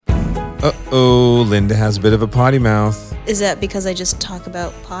Uh-oh, Linda has a bit of a potty mouth. Is that because I just talk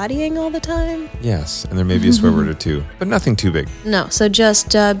about pottying all the time? Yes, and there may be a swear word or two, but nothing too big. No, so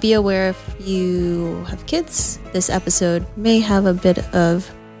just be aware if you have kids, this episode may have a bit of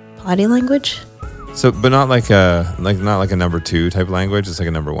potty language. So, but not like a number 2 type language. It's like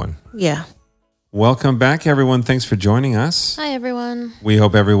a number 1. Yeah. Welcome back, everyone. Thanks for joining us. Hi, everyone. We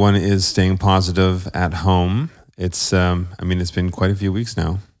hope everyone is staying positive at home. It's been quite a few weeks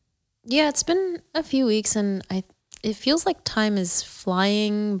now. Yeah, it's been a few weeks, and it feels like time is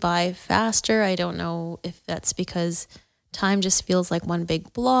flying by faster. I don't know if that's because time just feels like one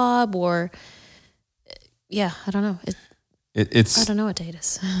big blob, or I don't know. I don't know what day it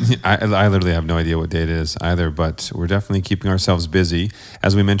is. I literally have no idea what day it is either, but we're definitely keeping ourselves busy.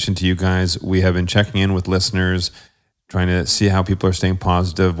 As we mentioned to you guys, we have been checking in with listeners, trying to see how people are staying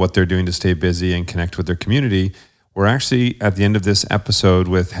positive, what they're doing to stay busy and connect with their community. We're actually at the end of this episode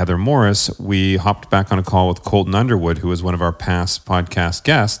with Heather Morris. We hopped back on a call with Colton Underwood, who was one of our past podcast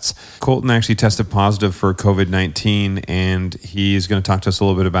guests. Colton actually tested positive for COVID-19, and he's going to talk to us a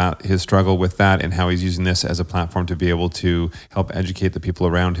little bit about his struggle with that and how he's using this as a platform to be able to help educate the people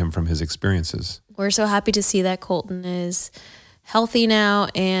around him from his experiences. We're so happy to see that Colton is healthy now,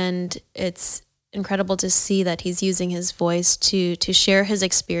 and it's incredible to see that he's using his voice to share his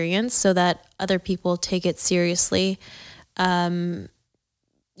experience so that other people take it seriously.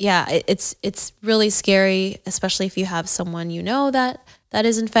 It's really scary, especially if you have someone you know that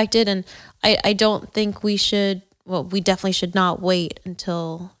is infected. And I don't think we definitely should not wait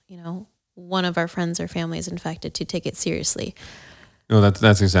until, one of our friends or family is infected to take it seriously. No,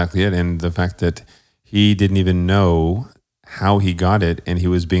 that's exactly it. And the fact that he didn't even know how he got it, and he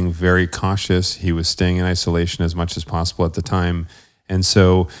was being very cautious. He was staying in isolation as much as possible at the time. And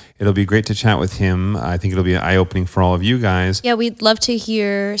so it'll be great to chat with him. I think it'll be eye-opening for all of you guys. Yeah, we'd love to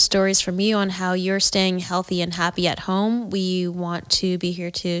hear stories from you on how you're staying healthy and happy at home. We want to be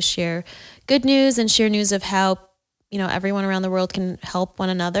here to share good news and share news of how, everyone around the world can help one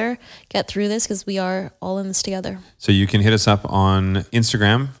another get through this, because we are all in this together. So you can hit us up on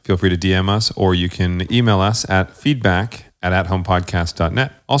Instagram. Feel free to DM us, or you can email us at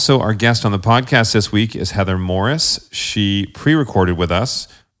feedback@athomepodcast.net. Also, our guest on the podcast this week is Heather Morris. She pre-recorded with us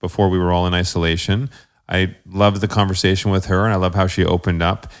before we were all in isolation. I loved the conversation with her, and I love how she opened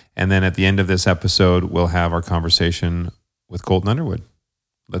up. And then at the end of this episode, we'll have our conversation with Colton Underwood.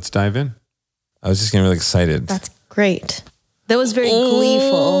 Let's dive in. I was just getting really excited. That's great. That was very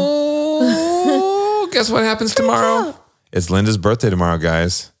gleeful. Oh, guess what happens tomorrow? It's Linda's birthday tomorrow,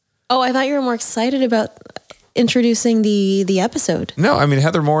 guys. Oh, I thought you were more excited about introducing the episode. No,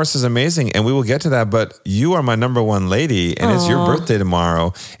 Heather Morris is amazing, and we will get to that, but you are my number one lady, and It's your birthday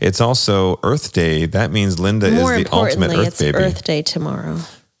tomorrow. It's also Earth Day. That means Linda is the ultimate Earth baby. More importantly, it's Earth Day tomorrow.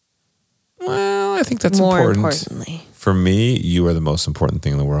 Well, I think that's more important. For me, you are the most important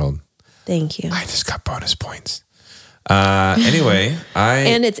thing in the world. Thank you. I just got bonus points. Anyway,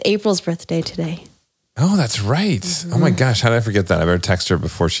 And it's April's birthday today. Oh, that's right. Mm-hmm. Oh my gosh, how did I forget that? I better text her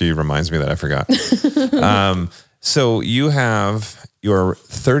before she reminds me that I forgot. So you have your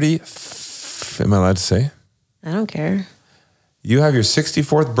 30th, am I allowed to say? I don't care. You have your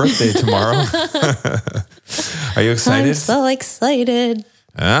 64th birthday tomorrow. Are you excited? I'm so excited.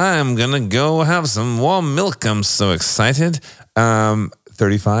 I'm going to go have some warm milk. I'm so excited.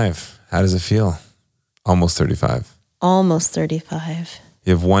 35. How does it feel? Almost 35. Almost 35.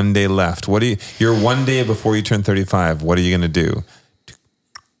 You have 1 day left. You're 1 day before you turn 35. What are you going to do?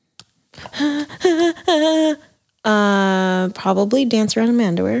 Probably dance around in my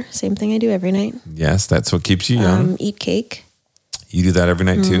underwear. Same thing I do every night. Yes, that's what keeps you young. Eat cake. You do that every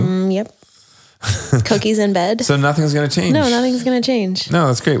night too? Yep. Cookies in bed. So nothing's going to change? No, nothing's going to change. No,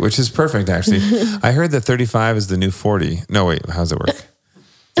 that's great, which is perfect actually. I heard that 35 is the new 40. No, wait, how does it work?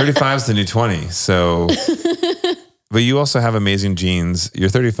 35 is the new 20. So... But you also have amazing genes. You're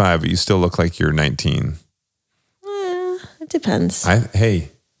 35, but you still look like you're 19. It depends. Hey,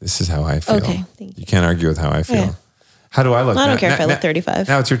 this is how I feel. Okay, thank you. You can't argue with how I feel. Yeah. How do I look? I don't care if I look 35.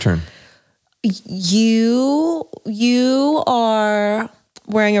 Now it's your turn. You are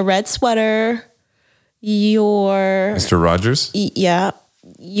wearing a red sweater. Your Mr. Rogers? Yeah.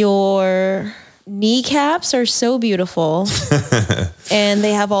 Your kneecaps are so beautiful. And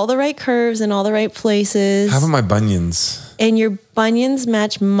they have all the right curves in all the right places. How about my bunions? And your bunions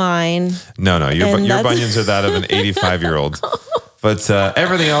match mine. No, your bunions are that of an 85-year-old. But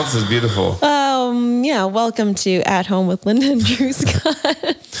everything else is beautiful. Welcome to At Home with Linda and Drew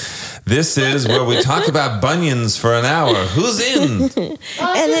Scott. This is where we talk about bunions for an hour. Who's in?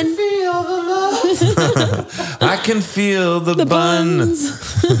 I can feel the love. I can feel the bun.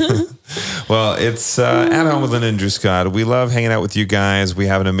 Well, it's At Home with Linda and Drew Scott. We love hanging out with you guys. We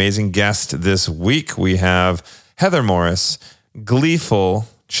have an amazing guest this week. We have Heather Morris. Gleeful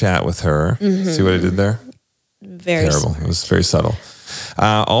chat with her. See what I did there? Very terrible. smart. It was very subtle.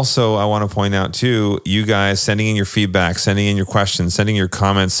 Also, I want to point out too, you guys sending in your feedback, sending in your questions, sending your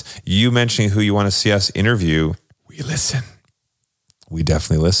comments, you mentioning who you want to see us interview. We listen. We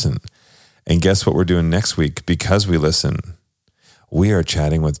definitely listen. And guess what we're doing next week? Because we listen, we are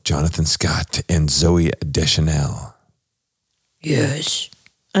chatting with Jonathan Scott and Zooey Deschanel. Yes.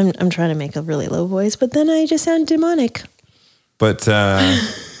 I'm trying to make a really low voice, but then I just sound demonic. But how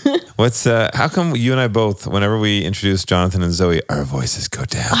come you and I both, whenever we introduce Jonathan and Zooey, our voices go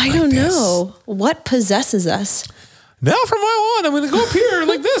down? I like don't this? know. What possesses us? Now from now on, I'm going to go up here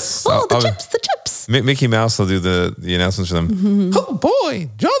like this. Oh, the chips. Mickey Mouse will do the announcements for them. Oh boy,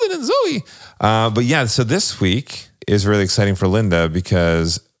 Jonathan and Zooey. But yeah, so this week is really exciting for Linda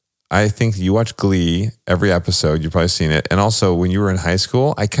because I think you watch Glee every episode. You've probably seen it. And also when you were in high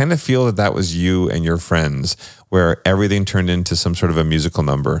school, I kind of feel that was you and your friends where everything turned into some sort of a musical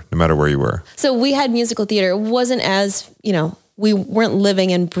number, no matter where you were. So we had musical theater. It wasn't as, we weren't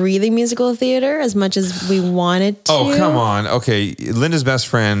living and breathing musical theater as much as we wanted to. Oh, come on. Okay. Linda's best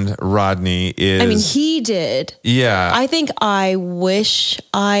friend, Rodney, is... I mean, he did. Yeah. I think I wish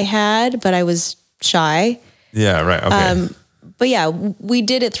I had, but I was shy. Yeah, right. Okay. But yeah, we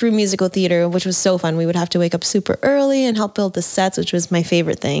did it through musical theater, which was so fun. We would have to wake up super early and help build the sets, which was my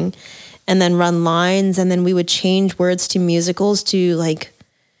favorite thing. And then run lines. And then we would change words to musicals to like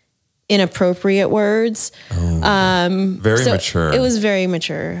inappropriate words. Very mature. It was very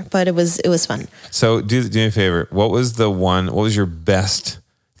mature, but it was fun. So do me a favor. What was your best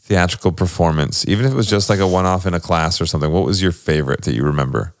theatrical performance? Even if it was just like a one-off in a class or something, what was your favorite that you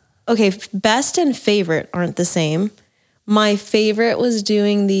remember? Okay, best and favorite aren't the same. My favorite was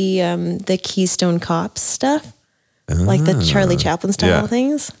doing the Keystone Cops stuff, like the Charlie Chaplin style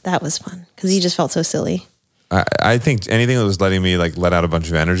things. That was fun because he just felt so silly. I think anything that was letting me like let out a bunch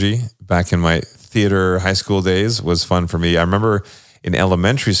of energy back in my theater high school days was fun for me. I remember in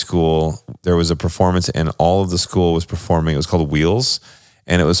elementary school, there was a performance and all of the school was performing. It was called Wheels.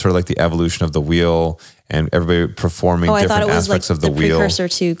 And it was sort of like the evolution of the wheel and everybody performing different aspects of the wheel. The precursor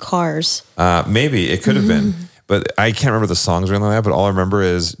to Cars. Maybe it could have been. But I can't remember the songs or anything like that. But all I remember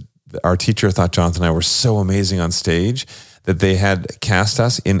is our teacher thought Jonathan and I were so amazing on stage that they had cast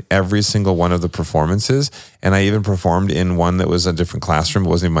us in every single one of the performances. And I even performed in one that was a different classroom. It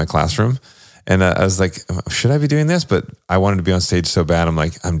wasn't even my classroom. And I was like, should I be doing this? But I wanted to be on stage so bad. I'm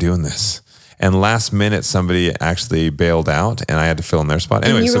like, I'm doing this. And last minute, somebody actually bailed out and I had to fill in their spot.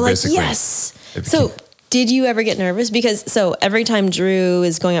 Anyway, and you were so like, basically. yes. So did you ever get nervous? Because every time Drew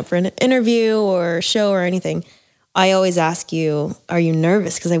is going up for an interview or show or anything, I always ask you, are you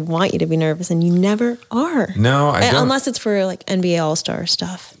nervous? Because I want you to be nervous, and you never are. No, I don't. Unless it's for like NBA All-Star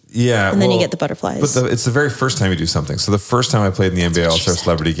stuff. Yeah. And then you get the butterflies. But it's the very first time you do something. So the first time I played in the NBA All-Star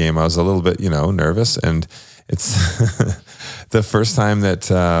Celebrity Game, I was a little bit, nervous. And it's the first time that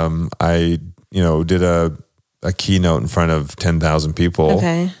I, did a keynote in front of 10,000 people.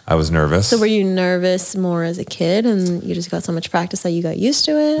 Okay. I was nervous. So were you nervous more as a kid and you just got so much practice that you got used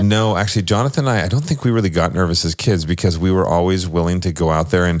to it? No, actually, Jonathan and I don't think we really got nervous as kids because we were always willing to go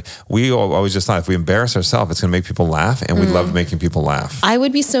out there and we always just thought if we embarrass ourselves, it's going to make people laugh and we loved making people laugh. I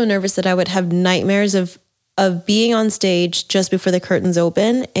would be so nervous that I would have nightmares of being on stage just before the curtains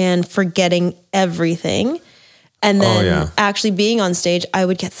open and forgetting everything. And then actually being on stage, I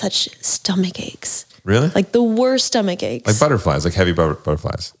would get such stomach aches. Really? Like the worst stomach aches. Like butterflies, like heavy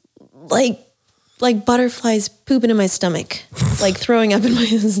butterflies. Like butterflies pooping in my stomach. Like throwing up in my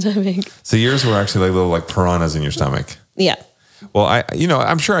stomach. So yours were actually like little like piranhas in your stomach. Yeah. Well,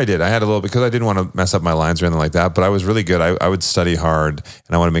 I'm sure I did. I had a little because I didn't want to mess up my lines or anything like that, but I was really good. I would study hard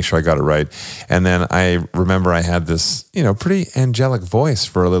and I want to make sure I got it right. And then I remember I had this, pretty angelic voice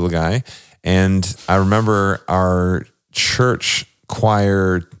for a little guy. And I remember our church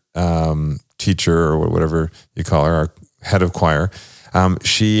choir teacher or whatever you call her, our head of choir,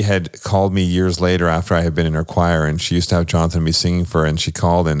 she had called me years later after I had been in her choir, and she used to have Jonathan and me singing for her, and she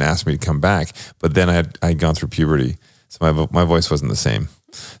called and asked me to come back. But then I had gone through puberty, so my voice wasn't the same.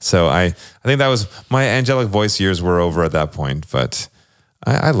 So I think that was my angelic voice years were over at that point. But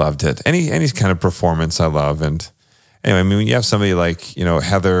I loved it. Any kind of performance I love. And anyway, when you have somebody like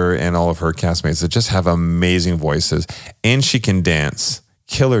Heather and all of her castmates that just have amazing voices, and she can dance,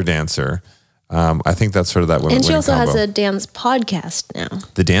 killer dancer. I think that's sort of that women. And she also combo. has a dance podcast now.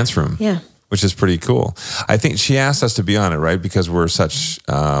 The Dance Room. Yeah. Which is pretty cool. I think she asked us to be on it, right? Because we're such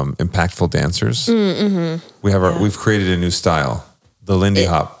impactful dancers. Mm-hmm. We've created a new style, the Lindy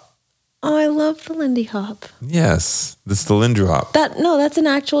Hop. Oh, I love the Lindy Hop. Yes, this is the Lindru Hop. That's an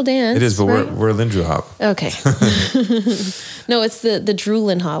actual dance. It is, but right? we're Lindru Hop. Okay. No, it's the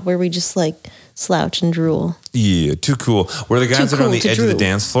drooling hop where we just like slouch and drool. Yeah, too cool. We're the guys that are on the edge of the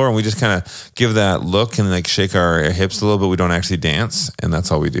dance floor, and we just kind of give that look and like shake our hips a little bit. We don't actually dance, and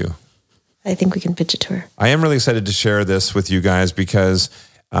that's all we do. I think we can pitch it to her. I am really excited to share this with you guys because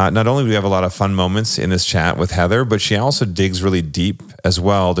not only do we have a lot of fun moments in this chat with Heather, but she also digs really deep as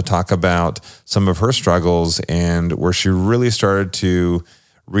well to talk about some of her struggles and where she really started to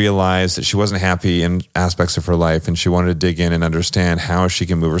realize that she wasn't happy in aspects of her life, and she wanted to dig in and understand how she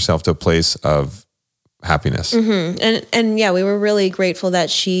can move herself to a place of happiness. Mm-hmm. And yeah, we were really grateful that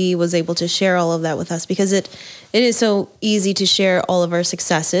she was able to share all of that with us because it is so easy to share all of our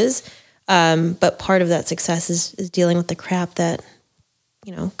successes. But part of that success is dealing with the crap that,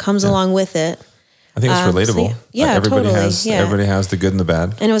 comes along with it. I think it's relatable. So yeah, everybody totally. Everybody has the good and the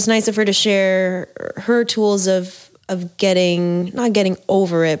bad. And it was nice of her to share her tools of not getting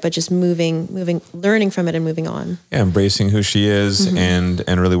over it, but just moving, learning from it and moving on. Yeah, embracing who she is and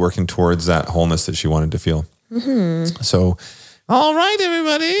really working towards that wholeness that she wanted to feel. Mm-hmm. So, all right,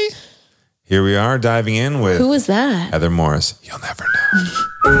 everybody. Here we are diving in with... Who was that? Heather Morris. You'll never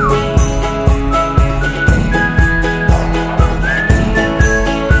know.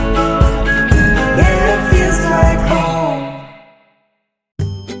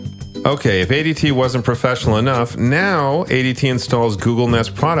 Okay, if ADT wasn't professional enough, now ADT installs Google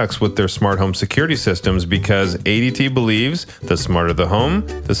Nest products with their smart home security systems because ADT believes the smarter the home,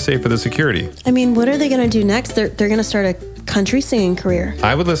 the safer the security. I mean, what are they going to do next? They're going to start a country singing career.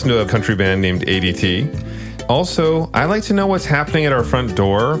 I would listen to a country band named ADT. Also, I like to know what's happening at our front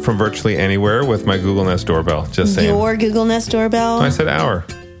door from virtually anywhere with my Google Nest doorbell. Just saying. Your Google Nest doorbell? I said our.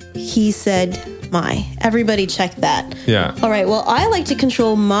 He said my. Everybody check that. Yeah. All right. Well, I like to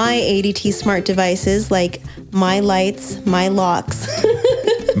control my ADT smart devices like my lights, my locks.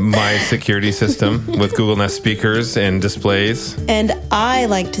 My security system with Google Nest speakers and displays. And I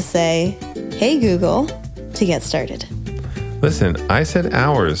like to say, hey, Google, to get started. Listen, I said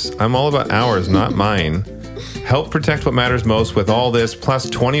ours. I'm all about ours, not mine. Help protect what matters most with all this, plus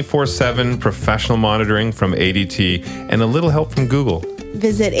 24/7 professional monitoring from ADT and a little help from Google.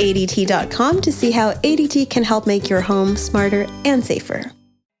 Visit ADT.com to see how ADT can help make your home smarter and safer.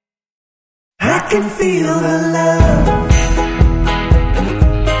 I can feel the love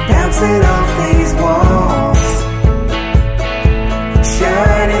bouncing off these walls,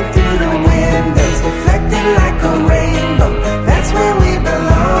 shining through the windows, reflecting like a rainbow. That's where we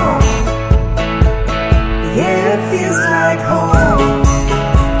belong. Yeah, it feels like home.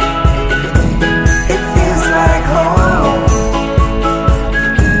 It feels like home.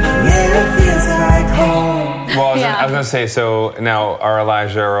 Well, I was going to say, so now are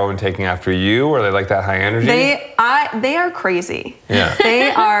Elijah or Owen taking after you, or are they like that high energy? They are crazy. Yeah. They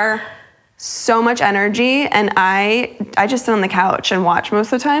are so much energy, and I just sit on the couch and watch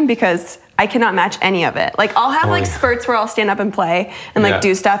most of the time because I cannot match any of it. Like, I'll have like spurts where I'll stand up and play and like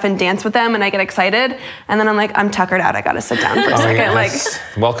do stuff and dance with them, and I get excited, and then I'm like, I'm tuckered out. I got to sit down for a second. Yeah, like,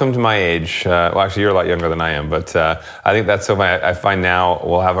 welcome to my age. Well, actually, you're a lot younger than I am, but I think that's so funny. I find now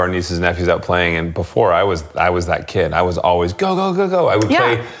we'll have our nieces and nephews out playing, and before I was that kid. I was always go, go, go, go. I would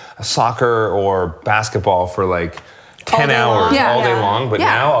play soccer or basketball for like 10 hours all day long, but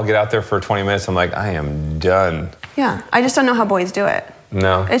now I'll get out there for 20 minutes. I'm like, I am done. Yeah, I just don't know how boys do it.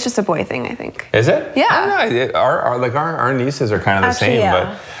 No. It's just a boy thing, I think. Is it? Yeah. I don't know. Our nieces are kind of the same,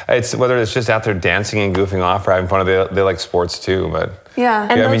 but it's whether it's just out there dancing and goofing off or having fun, they like sports too, but yeah.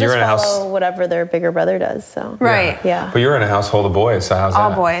 And I mean, you're in a follow whatever their bigger brother does, so. Right. Yeah. But you're in a household of boys, so how's that?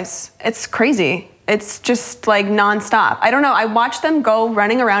 All boys. It's crazy. It's just like nonstop. I don't know. I watch them go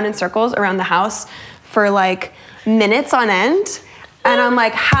running around in circles around the house for like minutes on end. And I'm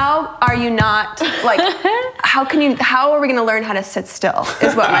like, how are you not, like, how are we going to learn how to sit still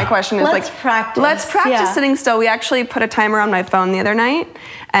is what my question is. Let's practice. Let's practice sitting still. We actually put a timer on my phone the other night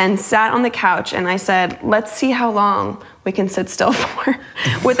and sat on the couch, and I said, let's see how long we can sit still for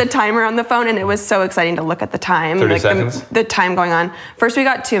with a timer on the phone. And it was so exciting to look at the time. 30 like seconds? The time going on. First we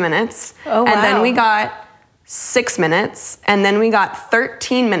got 2 minutes. Oh, wow. And then we got 6 minutes, and then we got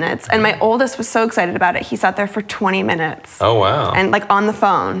 13 minutes, and my oldest was so excited about it. He sat there for 20 minutes. Oh, wow. And like on the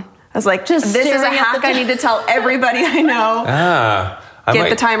phone. I was like, this is a hack I need to tell everybody I know. Get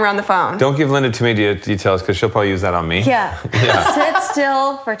the timer on the phone. Don't give Linda too many details because she'll probably use that on me. Yeah. Sit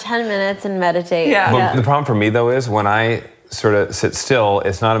still for 10 minutes and meditate. Yeah. Well, the problem for me though is when I sort of sit still,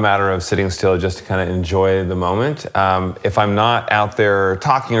 it's not a matter of sitting still just to kind of enjoy the moment. If I'm not out there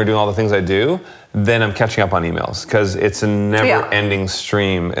talking or doing all the things I do, then I'm catching up on emails because it's a never-ending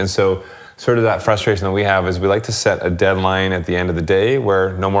stream. And so sort of that frustration that we have is we like to set a deadline at the end of the day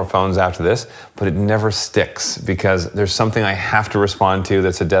where no more phones after this, but it never sticks because there's something I have to respond to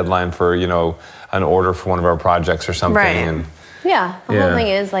that's a deadline for, an order for one of our projects or something. Right. And Yeah, the whole thing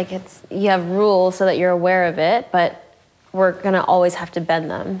is like you have rules so that you're aware of it, but we're gonna always have to bend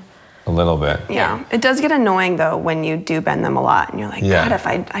them. a little bit. Yeah. It does get annoying though when you do bend them a lot and you're like, Yeah. God, if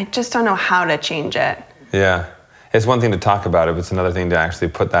I just don't know how to change it. Yeah. It's one thing to talk about it, but it's another thing to actually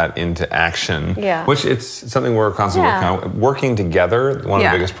put that into action. Yeah. Which it's something we're constantly working on. Working together, one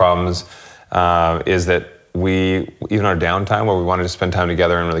of the biggest problems is that even our downtime where we wanted to spend time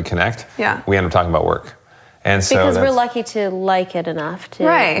together and really connect, we end up talking about work. And so Because we're lucky to like it enough to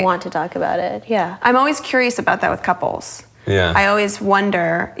want to talk about it. Yeah. I'm always curious about that with couples. Yeah. I always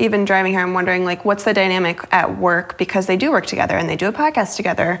wonder, even driving here, I'm wondering like, what's the dynamic at work because they do work together and they do a podcast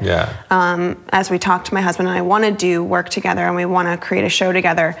together. Yeah. As we talk to my husband and I want to do work together and we want to create a show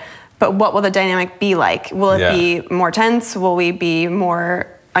together, but what will the dynamic be like? Will it be more tense? Will we be more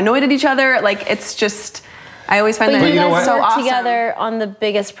annoyed at each other? Like it's just, I always find that you guys so work awesome. together on the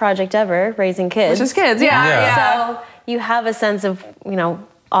biggest project ever, raising kids. Which is kids, yeah. So you have a sense of,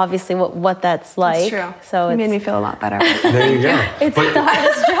 obviously what that's like. That's true. So it it's, made me feel a lot better. There you go. it's the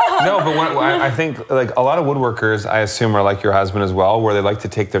hardest job. No, but I think like a lot of woodworkers, I assume, are like your husband as well, where they like to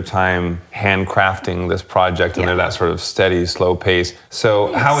take their time handcrafting this project and they're that sort of steady, slow pace.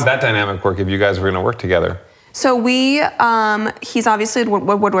 So how would that dynamic work if you guys were going to work together? So he's obviously a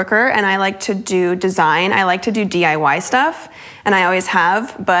woodworker and I like to do design. I like to do DIY stuff and I always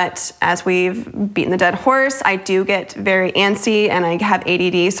have, but as we've beaten the dead horse, I do get very antsy and I have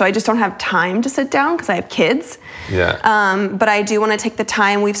ADD, so I just don't have time to sit down because I have kids. Yeah. But I do want to take the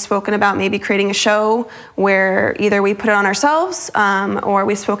time. We've spoken about maybe creating a show where either we put it on ourselves or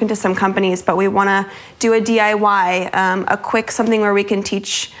we've spoken to some companies, but we want to do a DIY, a quick something where we can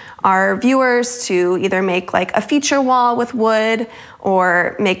teach our viewers to either make like a feature wall with wood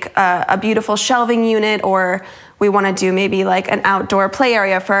or make a beautiful shelving unit, or we want to do maybe like an outdoor play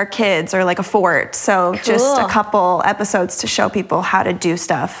area for our kids or like a fort. So just a couple episodes to show people how to do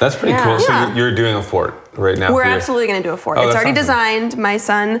stuff. That's pretty cool. So you're doing a fort right now. We're absolutely going to do a fort. It's already designed. My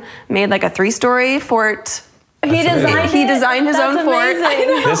son made like a 3-story fort. He designed his own fort.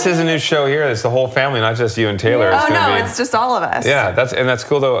 This is a new show here. It's the whole family, not just you and Taylor. It's just all of us. Yeah, that's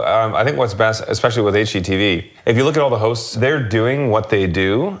cool though. I think what's best, especially with HGTV, if you look at all the hosts, they're doing what they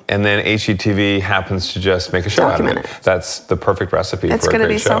do, and then HGTV happens to just make a show out of it. That's the perfect recipe for a great show. It's going to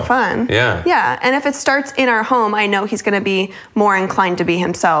be so fun. Yeah. Yeah, and if it starts in our home, I know he's going to be more inclined to be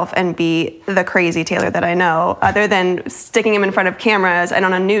himself and be the crazy Taylor that I know, other than sticking him in front of cameras and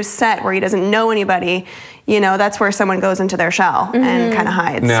on a new set where he doesn't know anybody. That's where someone goes into their shell and kind of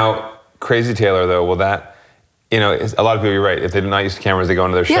hides. Now, Crazy Taylor, though, will that, a lot of people, you're right, if they're not used to cameras, they go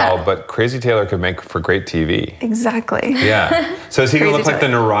into their shell, but Crazy Taylor could make for great TV. Exactly. Yeah. So is he going to look like the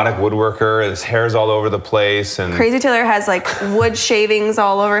neurotic woodworker? His hair's all over the place? And Crazy Taylor has like wood shavings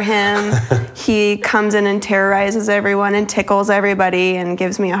all over him. He comes in and terrorizes everyone and tickles everybody and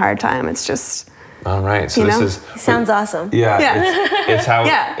gives me a hard time. It's just... All right, so this sounds awesome. Yeah, it's how.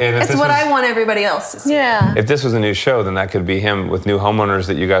 Yeah, and it's what I want everybody else to see. Yeah. If this was a new show, then that could be him with new homeowners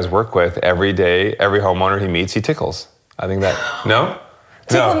that you guys work with every day. Every homeowner he meets, he tickles. I think that. No.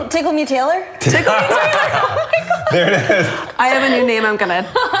 Tickle Me Taylor? Tickle Me Taylor. There it is. I have a new name I'm gonna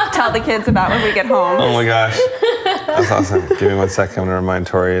tell the kids about when we get home. Oh my gosh, that's awesome. Give me 1 second. I'm gonna remind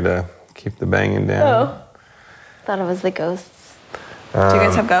Tori to keep the banging down. Thought it was the ghosts. Do you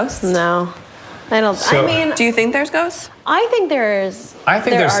guys have ghosts? No. I don't. Do you think there's ghosts? I think there's. I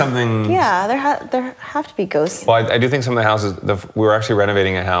think there's something. Yeah, there have to be ghosts. Well, I do think some of the houses. We were actually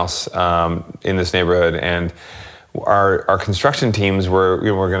renovating a house in this neighborhood, and our construction teams were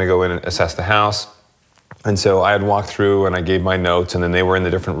going to go in and assess the house. And so I had walked through and I gave my notes, and then they were in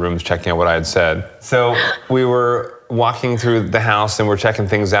the different rooms checking out what I had said. So we were walking through the house and we're checking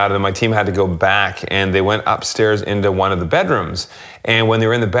things out, and then my team had to go back, and they went upstairs into one of the bedrooms. And when they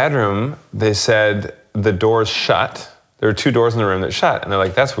were in the bedroom, they said the door's shut. There were 2 doors in the room that shut, and they're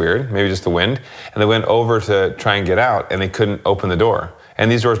like, that's weird, maybe just the wind. And they went over to try and get out, and they couldn't open the door. And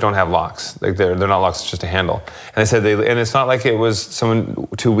these doors don't have locks. Like they're not locks, it's just a handle. And they said and it's not like it was someone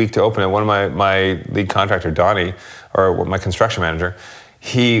too weak to open it. One of my lead contractor, Donnie, or my construction manager,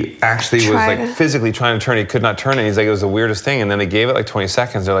 he actually was like physically trying to turn. He could not turn it. He's like, it was the weirdest thing. And then they gave it like 20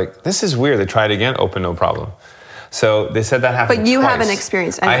 seconds. They're like, this is weird. They tried again, open, no problem. So they said that happened But you twice. haven't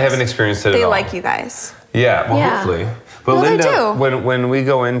experienced it. I haven't experienced it at all. They like you guys. Yeah, well, hopefully. But Well, Linda, they do. when we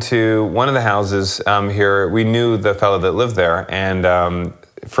go into one of the houses here, we knew the fellow that lived there, and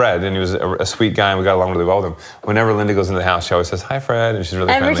Fred, and he was a sweet guy, and we got along really well with him. Whenever Linda goes into the house, she always says, "Hi, Fred," and she's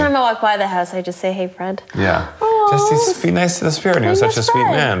really Every friendly. time I walk by the house, I just say, "Hey, Fred." Yeah. Aw, Just be nice to the spirit. He was such a sweet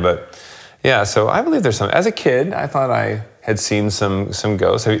man. But yeah, so I believe there's some. As a kid, I thought I had seen some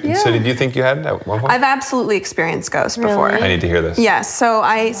ghosts. So did you think you had at one point? I've absolutely experienced ghosts before. Really? I need to hear this. Yes, so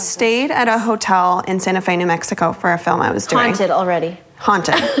I stayed at a hotel in Santa Fe, New Mexico for a film I was doing. Haunted already.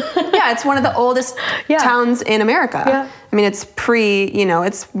 Haunted. Yeah, it's one of the oldest towns in America. Yeah. I mean, it's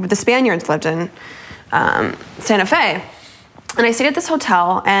it's the Spaniards lived in Santa Fe. And I stayed at this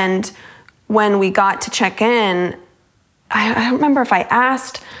hotel, and when we got to check in, I don't remember if I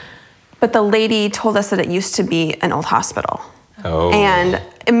asked, but the lady told us that it used to be an old hospital. Oh. And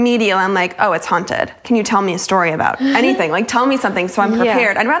immediately I'm like, oh, it's haunted. Can you tell me a story about anything? Like, tell me something so I'm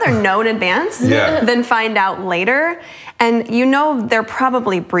prepared. I'd rather know in advance than find out later. And they're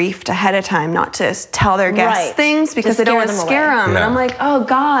probably briefed ahead of time not to tell their guests things because they don't want to scare them. Yeah. And I'm like, oh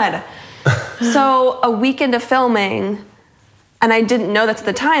God. So a week into filming, and I didn't know that at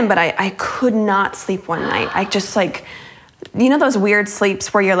the time, but I could not sleep one night. I just those weird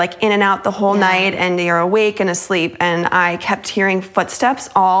sleeps where you're like in and out the whole night and you're awake and asleep, and I kept hearing footsteps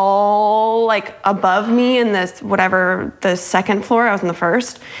all like above me in the second floor. I was in the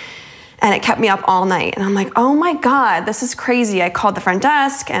first, and it kept me up all night, and I'm like, oh my God, this is crazy. I called the front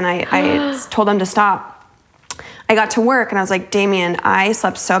desk and I told them to stop. I got to work and I was like, Damien, I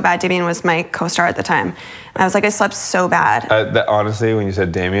slept so bad. Damien was my co-star at the time. I was like, I slept so bad. Honestly, when you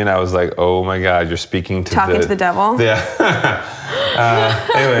said Damien, I was like, oh my God, you're speaking to Talking to the devil? Yeah.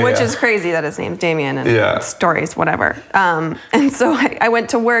 Anyway, Which is crazy that his name's Damien and stories, whatever. And so I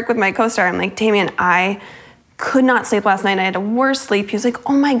went to work with my co-star. I'm like, Damien, I could not sleep last night. I had a worse sleep. He was like,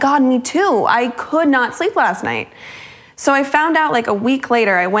 oh my God, me too. I could not sleep last night. So I found out like a week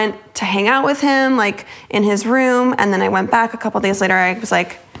later. I went to hang out with him like in his room, and then I went back a couple days later. I was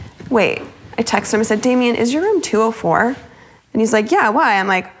like, wait. I texted him. I said, Damien, is your room 204? And he's like, yeah, why? I'm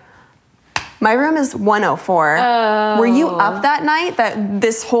like, my room is 104. Were you up that night that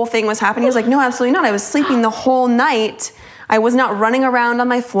this whole thing was happening? He was like, no, absolutely not. I was sleeping the whole night. I was not running around on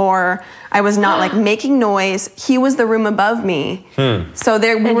my floor. I was not like making noise. He was the room above me. So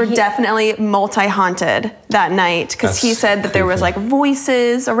we were definitely multi-haunted that night because he said that there was like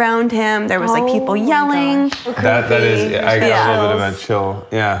voices around him. There was like people yelling. That is, I got a little bit of a chill.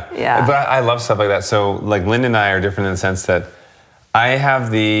 Yeah. But I love stuff like that. So like Linda and I are different in the sense that I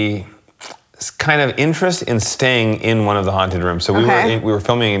have the kind of interest in staying in one of the haunted rooms. So we were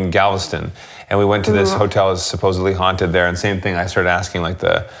filming in Galveston, and we went to this hotel that's supposedly haunted there. And same thing, I started asking like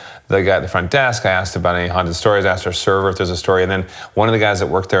the guy at the front desk. I asked about any haunted stories. I asked our server if there's a story. And then one of the guys that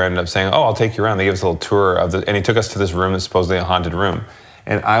worked there ended up saying, "Oh, I'll take you around." They gave us a little tour and he took us to this room that's supposedly a haunted room.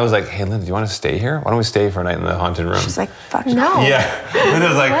 And I was like, "Hey, Linda, do you want to stay here? Why don't we stay for a night in the haunted room?" She's like, fuck no. Yeah. Linda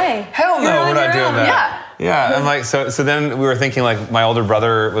was like, "Hell no, we're not doing that." Yeah. Yeah, and like so then we were thinking like my older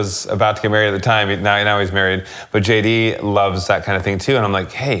brother was about to get married at the time. Now he's married, but JD loves that kind of thing too. And I'm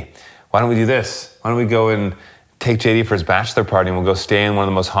like, hey, why don't we do this? Why don't we go and take JD for his bachelor party, and we'll go stay in one of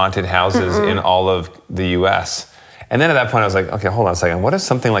the most haunted houses in all of the U.S. And then at that point I was like, okay, hold on a second. What if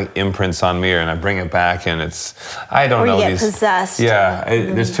something like imprints on me, and I bring it back, and I don't know. Or you get possessed. Yeah,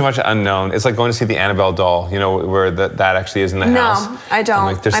 there's too much unknown. It's like going to see the Annabelle doll, where that actually is in the house. No, I don't.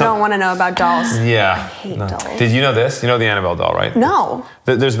 Like, I don't want to know about dolls. Yeah. I hate dolls. Did you know this? You know the Annabelle doll, right? No.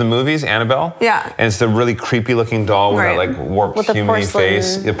 There's the movies, Annabelle. Yeah. And it's the really creepy looking doll with that like warped With the human porcelain,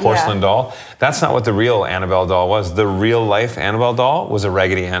 face, the porcelain doll. That's not what the real Annabelle doll was. The real life Annabelle doll was a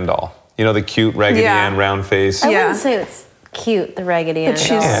Raggedy Ann doll. You know, the cute Raggedy Ann round face. I wouldn't say it's cute, the Raggedy Ann doll.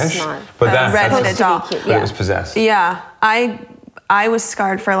 she's- It's not. But that's redheaded doll. Cute, but it was possessed. Yeah, I was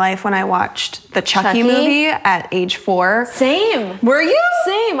scarred for life when I watched the Chucky movie at age 4. Same. Were you?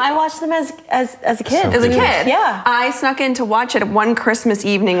 Same. I watched them as a kid. So As a kid? Yeah. I snuck in to watch it one Christmas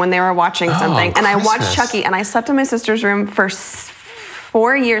evening when they were watching something. And I watched Christmas. Chucky, and I slept in my sister's room for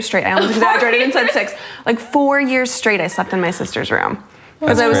 4 years straight. I almost exaggerated and said 6. Like 4 years straight I slept in my sister's room.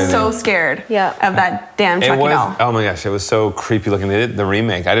 Because I was crazy. so scared of that damn It Chucky was, doll. oh my gosh, it was so creepy looking. They did the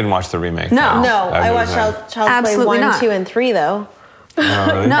remake. I didn't watch the remake. No. No, I never watched done. Child's Play Absolutely 1, not. 2, and 3 though.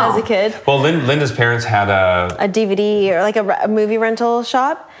 No. As a kid. Well, Linda's parents had A DVD or like a movie rental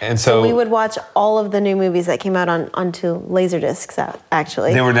shop. And so- we would watch all of the new movies that came out onto Laserdiscs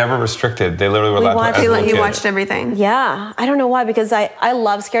actually. they were never restricted. They literally were allowed watched- to. They as a let you little watched kid. everything. Yeah, I don't know why, because I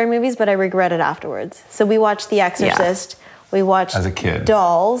love scary movies, but I regret it afterwards. So we watched The Exorcist. We watched As a kid.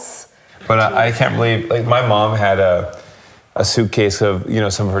 Dolls. But I can't believe, like, my mom had a suitcase of,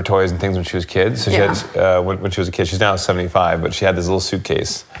 some of her toys and things when she was a kid. So she had, when she was a kid, she's now 75, but she had this little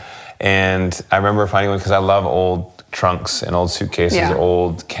suitcase. And I remember finding one because I love old trunks and old suitcases, Yeah.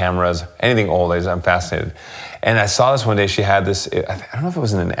 old cameras, anything old. I'm fascinated. And I saw this one day. She had this, I don't know if it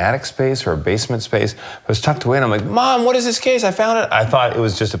was in an attic space or a basement space, but it was tucked away. And I'm like, Mom, what is this case? I found it. I thought it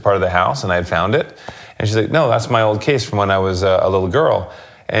was just a part of the house and I had found it. And she's like, no, that's my old case from when I was a little girl.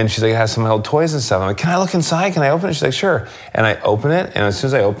 And she's like, it has some old toys and stuff. I'm like, can I look inside? Can I open it? She's like, sure. And I open it, and as soon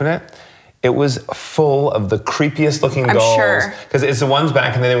as I open it, it was full of the creepiest looking I'm dolls. sure. Because it's the ones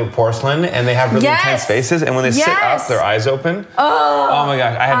back in the day with porcelain, and they have really intense faces, and when they sit up, their eyes open. Oh my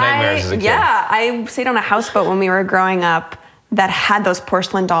gosh, I had nightmares as a kid. Yeah, I stayed on a houseboat when we were growing up that had those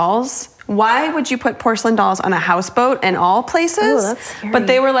porcelain dolls. Why would you put porcelain dolls on a houseboat in all places? Ooh, that's scary. But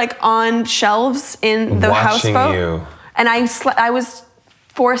they were like on shelves in the Watching houseboat. you. And I was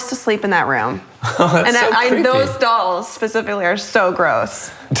forced to sleep in that room. That's And so creepy. those dolls specifically are so gross.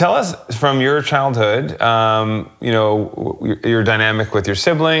 Tell us from your childhood, your dynamic with your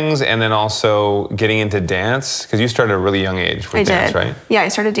siblings, and then also getting into dance, because you started at a really young age with dance, right? Yeah, I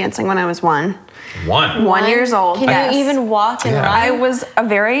started dancing when I was 1. 1 years old. Can Yes. you even walk and Yeah. run? I was a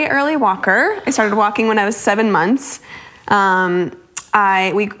very early walker. I started walking when I was 7 months.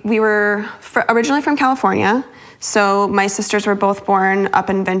 We were originally from California, so my sisters were both born up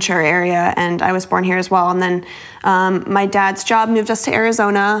in Ventura area, and I was born here as well. And then my dad's job moved us to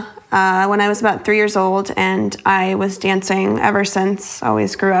Arizona when I was about 3 years old, and I was dancing ever since.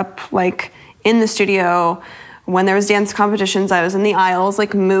 Always grew up like in the studio. When there was dance competitions, I was in the aisles,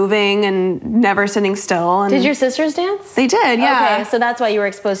 like moving and never sitting still. And Did your sisters dance? They did, yeah. Okay, so that's why you were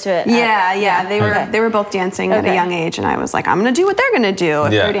exposed to it. Yeah. Okay. They were both dancing at a Okay. young age, and I was like, I'm gonna do what they're gonna do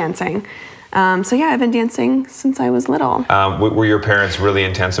if Yeah. they're dancing. So yeah, I've been dancing since I was little. Were your parents really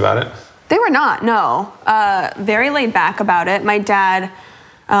intense about it? They were not, no. Very laid back about it. My dad,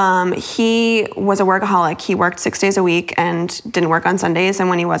 he was a workaholic. He worked 6 days a week and didn't work on Sundays. And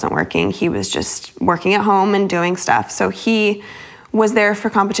when he wasn't working, he was just working at home and doing stuff. So he was there for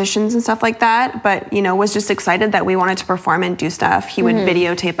competitions and stuff like that, but was just excited that we wanted to perform and do stuff. He would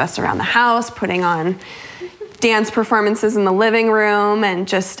videotape us around the house, putting on dance performances in the living room and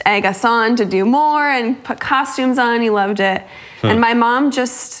just egg us on to do more and put costumes on. He loved it. And my mom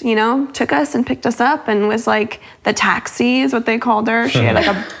just, took us and picked us up and was like the taxi is what they called her. She had like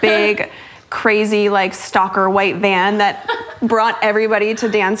a big, crazy, like stalker white van that brought everybody to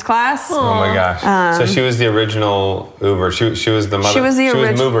dance class. Oh my gosh. So she was the original Uber. She was the mother. She was the She was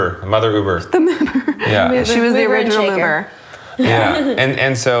orig- Moober, Mother Uber. The Moober. Yeah. She was the Mover and original shaker. mover. Yeah.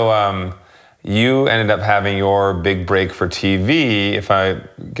 And so you ended up having your big break for TV, if I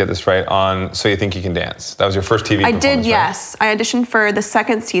get this right, on So You Think You Can Dance. That was your first TV I performance, did, right? yes. I auditioned for the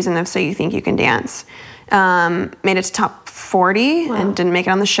second season of So You Think You Can Dance. Made it to top 40 and didn't make it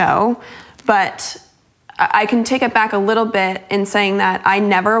on the show. But I can take it back a little bit in saying that I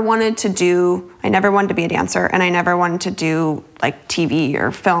never wanted to be a dancer, and I never wanted to do like TV or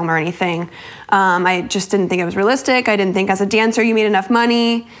film or anything. I just didn't think it was realistic. I didn't think as a dancer you made enough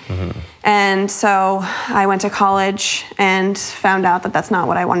money. And so I went to college and found out that that's not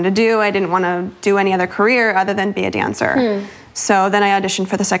what I wanted to do. I didn't want to do any other career other than be a dancer. So then I auditioned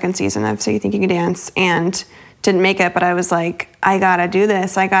for the second season of So You Think You Can Dance and didn't make it, but I was like, I gotta do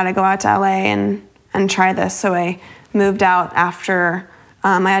this. I gotta go out to LA and try this. So I moved out after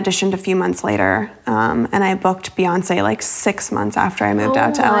I auditioned a few months later, and I booked Beyonce like 6 months after I moved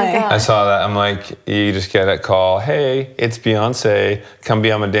out to my LA. God. I saw that. I'm like, you just get a call. Hey, it's Beyonce. Come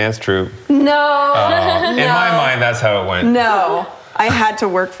be on my dance troupe. No, In my mind, that's how it went. no, I had to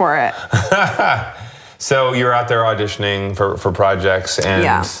work for it. So you're out there auditioning for projects, and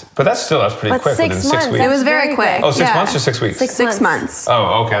Yeah. but that's pretty But quick. 6 within 6 months, weeks. It was That's very very quick. quick. Oh, 6 yeah. months or 6 weeks? 6 months.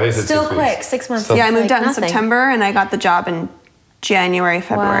 Oh, okay. At least it's Still 6 quick, weeks. 6 months. Still- Yeah, I moved like out in nothing. September, and I got the job in January,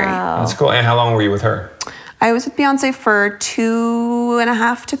 February. Wow. That's cool. And how long were you with her? I was with Beyonce for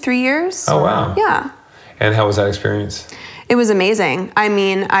 2.5 to 3 years. Oh, wow. Yeah. And how was that experience? It was amazing. I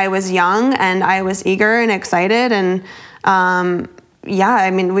mean, I was young and I was eager and excited. And we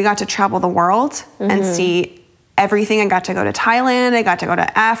got to travel the world and see everything. I got to go to Thailand. I got to go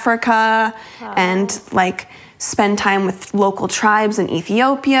to Africa and like spend time with local tribes in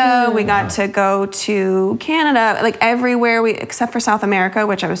Ethiopia. We got to go to Canada, like everywhere except for South America,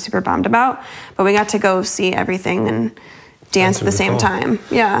 which I was super bummed about. But we got to go see everything and dance at the really same cool. time.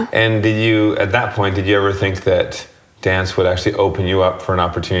 Yeah. And at that point, did you ever think that dance would actually open you up for an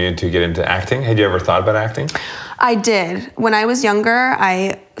opportunity to get into acting? Had you ever thought about acting? I did. When I was younger,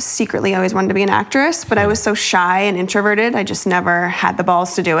 I secretly always wanted to be an actress, but I was so shy and introverted, I just never had the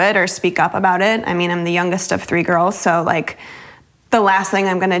balls to do it or speak up about it. I mean, I'm the youngest of 3 girls, so like the last thing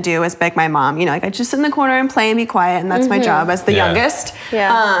I'm gonna do is beg my mom. I just sit in the corner and play and be quiet, and that's my job as the Yeah. youngest.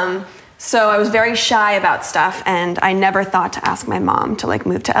 Yeah. So I was very shy about stuff, and I never thought to ask my mom to like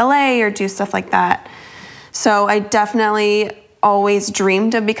move to LA or do stuff like that. So I definitely always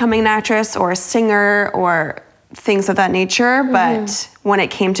dreamed of becoming an actress or a singer or things of that nature, but when it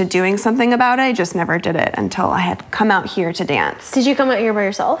came to doing something about it, I just never did it until I had come out here to dance. Did you come out here by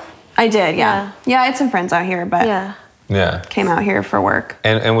yourself? I did, yeah. Yeah, I had some friends out here, but Yeah. came out here for work.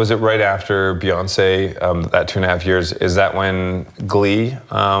 And was it right after Beyonce, that 2.5 years, is that when Glee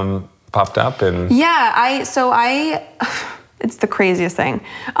popped up? And Yeah, it's the craziest thing.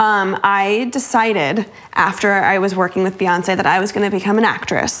 I decided after I was working with Beyonce that I was going to become an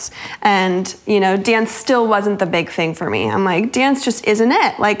actress. And, you know, dance still wasn't the big thing for me. I'm like, dance just isn't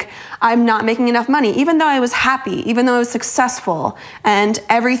it. Like, I'm not making enough money. Even though I was happy, even though I was successful, and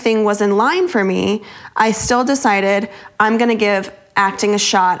everything was in line for me, I still decided I'm going to give acting a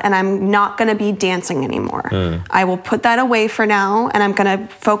shot, and I'm not going to be dancing anymore. I will put that away for now, and I'm going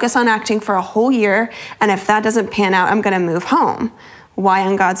to focus on acting for a whole year, and if that doesn't pan out, I'm going to move home. Why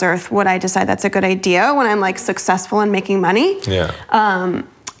on God's earth would I decide that's a good idea when I'm like successful and making money? Yeah.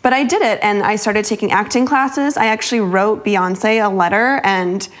 But I did it, and I started taking acting classes. I actually wrote Beyonce a letter,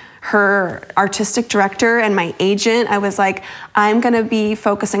 and her artistic director and my agent, I was like, I'm going to be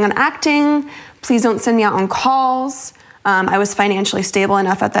focusing on acting. Please don't send me out on calls. I was financially stable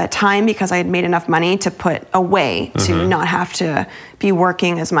enough at that time because I had made enough money to put away to not have to be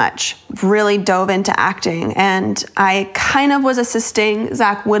working as much. Really dove into acting, and I kind of was assisting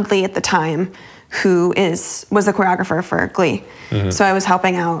Zach Woodley at the time, who was the choreographer for Glee. So I was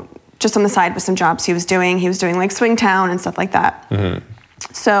helping out just on the side with some jobs he was doing. He was doing like Swingtown and stuff like that.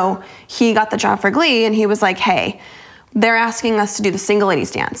 So he got the job for Glee, and he was like, hey, they're asking us to do the single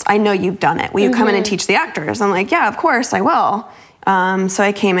ladies dance. I know you've done it. Will you come in and teach the actors? I'm like, yeah, of course I will. So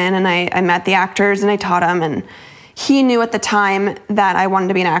I came in and I met the actors and I taught them. And he knew at the time that I wanted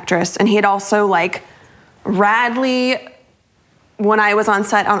to be an actress. And he had also like radly, when I was on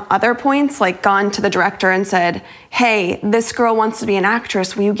set on other points, like gone to the director and said, hey, this girl wants to be an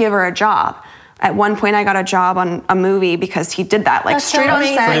actress. Will you give her a job? At one point I got a job on a movie because he did that. Like That's straight so on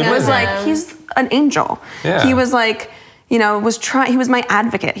set. amazing. It was like, he's an angel. Yeah. He was like, you know, he was my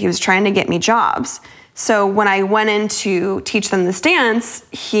advocate. He was trying to get me jobs. So when I went in to teach them this dance,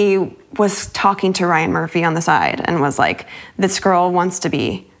 he was talking to Ryan Murphy on the side and was like, this girl wants to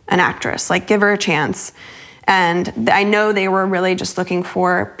be an actress. Like, give her a chance. And I know they were really just looking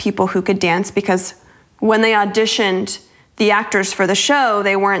for people who could dance, because when they auditioned the actors for the show,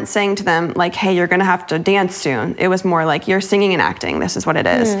 they weren't saying to them like, hey, you're gonna have to dance soon. It was more like, you're singing and acting, this is what it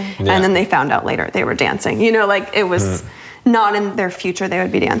is. And then they found out later they were dancing. You know, like it was not in their future they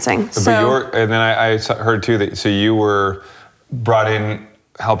would be dancing. And then I heard too that, so you were brought in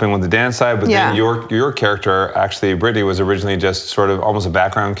helping with the dance side, but then your character, actually Brittany, was originally just sort of almost a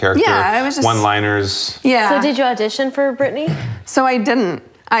background character. Yeah, I was just one-liners. Yeah. So did you audition for Brittany? So I didn't.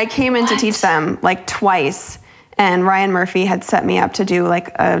 I came in to teach them like twice. And Ryan Murphy had set me up to do like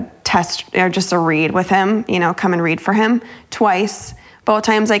a test or just a read with him, you know, come and read for him twice. Both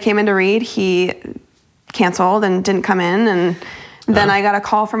times I came in to read, he canceled and didn't come in. And then I got a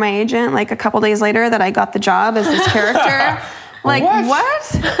call from my agent like a couple days later that I got the job as this character. Like,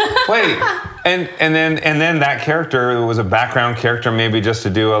 what? Wait, and then that character was a background character, maybe just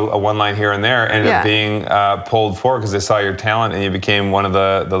to do a one line here and there, ended up being pulled forward because they saw your talent and you became one of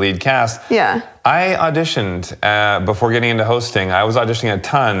the lead cast. Yeah. I auditioned before getting into hosting. I was auditioning a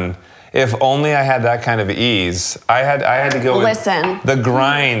ton. If only I had that kind of ease. I had to go with the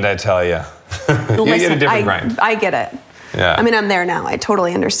grind, I tell you. You get a different grind. I get it. Yeah. I mean, I'm there now. I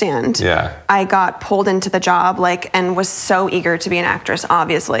totally understand. Yeah. I got pulled into the job, like, and was so eager to be an actress,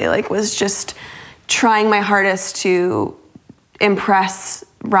 obviously. Like, was just trying my hardest to impress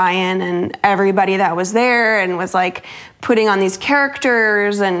Ryan and everybody that was there, and was like putting on these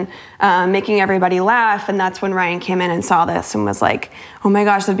characters and making everybody laugh. And that's when Ryan came in and saw this and was like, oh my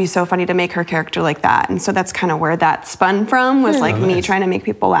gosh, that'd be so funny to make her character like that. And so that's kind of where that spun from, was like me trying to make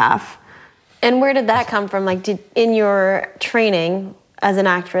people laugh. And where did that come from? Like, in your training as an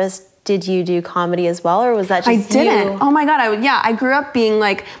actress, did you do comedy as well, or was that just I didn't. Oh my God, I grew up being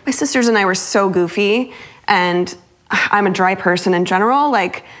like, my sisters and I were so goofy, and I'm a dry person in general.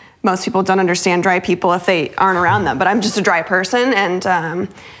 Like, most people don't understand dry people if they aren't around them, but I'm just a dry person. And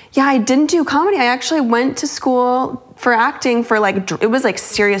I didn't do comedy. I actually went to school for acting for like, it was like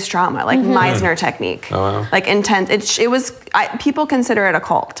serious drama, like Meisner technique. Oh, wow. Like intense. It was, people consider it a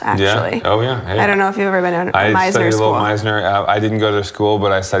cult, actually. Yeah. Oh, yeah. Hey. I don't know if you've ever been to I Meisner studied school. a little Meisner. I didn't go to school,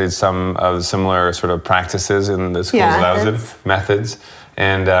 but I studied some of the similar sort of practices in the schools that I was in. Methods.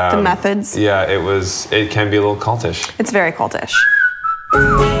 And the methods. Yeah, it can be a little cultish. It's very cultish.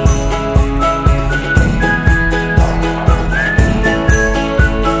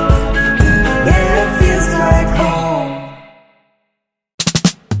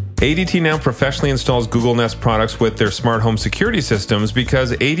 ADT now professionally installs Google Nest products with their smart home security systems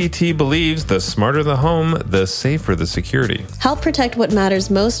because ADT believes the smarter the home, the safer the security. Help protect what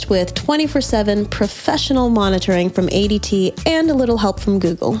matters most with 24/7 professional monitoring from ADT and a little help from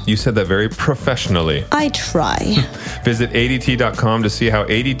Google. You said that very professionally. I try. Visit ADT.com to see how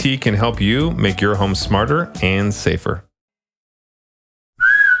ADT can help you make your home smarter and safer.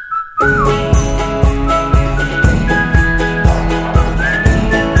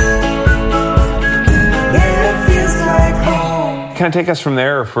 Kind of take us from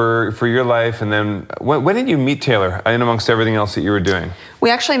there for your life, and then when did you meet Taylor in amongst everything else that you were doing? We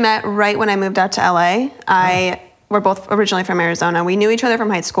actually met right when I moved out to LA. We're both originally from Arizona. We knew each other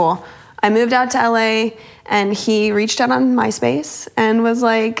from high school. I moved out to LA, and he reached out on MySpace and was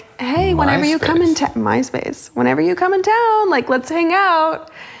like, "Hey, whenever you come in town, whenever you come in town, like let's hang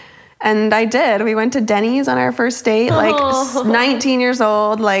out." And I did. We went to Denny's on our first date, like 19 years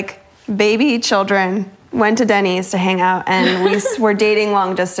old, like baby children. Went to Denny's to hang out, and we were dating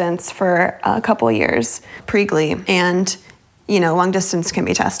long distance for a couple of years pre-Glee. And, long distance can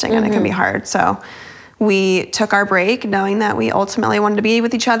be testing and it can be hard. So we took our break knowing that we ultimately wanted to be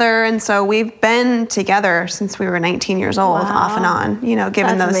with each other. And so we've been together since we were 19 years old, off and on,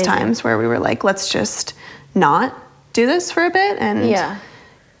 given That's those amazing. times where we were like, let's just not do this for a bit and,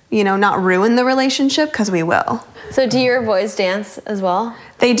 not ruin the relationship, because we will. So do your boys dance as well?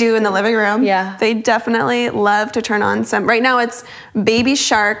 They do in the living room. Yeah. They definitely love to turn on some. Right now it's Baby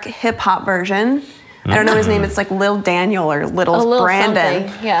Shark hip hop version. I don't know his name. It's like Lil Daniel or Little Brandon.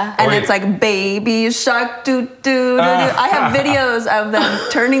 Something. Yeah. And it's like Baby Shark doo doo doo doo. I have videos of them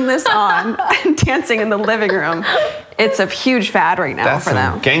turning this on and dancing in the living room. It's a huge fad right now for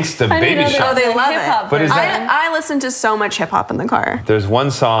them. Gangsta Baby Shark. Oh, they love it. But is that, I listen to so much hip hop in the car. there's one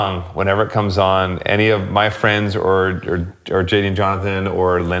song whenever it comes on, any of my friends or JD and Jonathan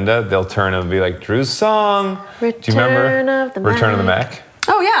or Linda, they'll turn and be like, Drew's song. Do you remember? Return of the Mac.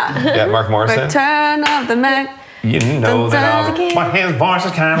 Oh yeah. Yeah, Mark Morrison. Return of the Mac. You know that but his voice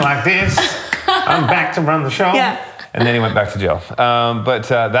is kind of like this. I'm back to run the show. Yeah. And then he went back to jail. But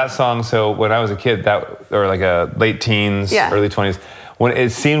that song, so when I was a kid, or like a late teens, early 20s, when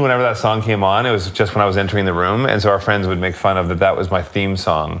it seemed whenever that song came on, it was just when I was entering the room. And so our friends would make fun of that was my theme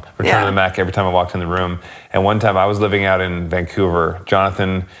song, Return of the Mac, every time I walked in the room. And one time I was living out in Vancouver.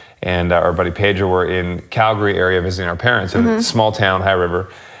 Jonathan and our buddy Pedro were in Calgary area visiting our parents in a small town, High River.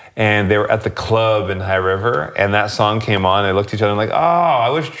 And they were at the club in High River, and that song came on. They looked at each other and like, oh, I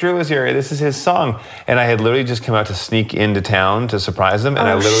wish Drew was here. This is his song. And I had literally just come out to sneak into town to surprise them. And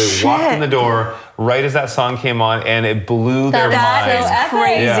I literally walked in the door right as that song came on, and it blew their minds. That is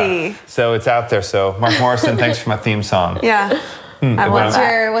crazy. Yeah. So it's out there. So Mark Morrison, thanks for my theme song. Yeah.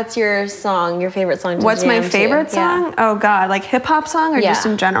 What's your song? Your favorite song? What's my favorite song? Yeah. Oh God, like hip hop song or just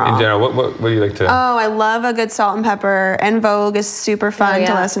in general? In general, what do you like to? Oh, I love a good Salt and Pepper. En Vogue is super fun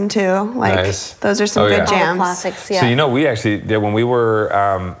to listen to. Like those are some good jams. Classics. Yeah. So we actually did when we were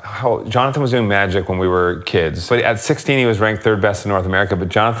Jonathan was doing magic when we were kids. But at 16 he was ranked third best in North America. But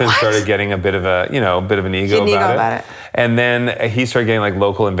Jonathan started getting a bit of an ego about it. And then he started getting like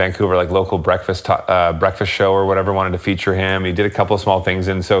local in Vancouver, like local breakfast show or whatever wanted to feature him. He did a couple of small things,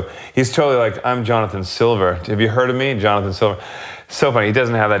 and so he's totally like, I'm Jonathan Silver. Have you heard of me, Jonathan Silver? So funny. He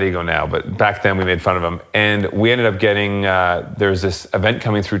doesn't have that ego now, but back then we made fun of him. And we ended up getting, there's this event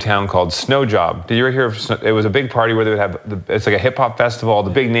coming through town called Snow Job. Did you ever hear of it was a big party where they would have, it's like a hip hop festival, the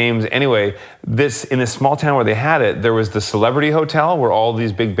big names. Anyway, in this small town where they had it, there was the Celebrity Hotel where all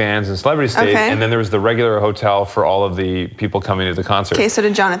these big bands and celebrities stayed. And then there was the regular hotel for all of the people coming to the concert. Okay, so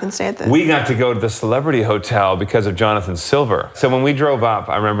did Jonathan stay at this? We got to go to the Celebrity Hotel because of Jonathan Silver. So when we drove up,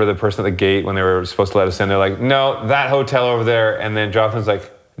 I remember the person at the gate when they were supposed to let us in, they're like, no, that hotel over there. And then Jonathan's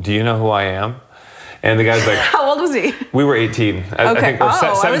like, do you know who I am? And the guy's like, how old was he? We were 18. Okay. I think, or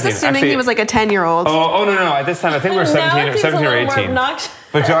 17. I was assuming he was like a 10-year-old. Oh, no. At this time, I think we were 17 or 18.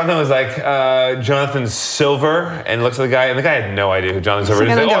 But Jonathan was like, Jonathan Silver, and looks at the guy, and the guy had no idea who Jonathan Silver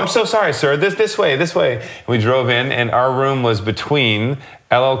is. He's like, I'm so sorry, sir. This way. And we drove in, and our room was between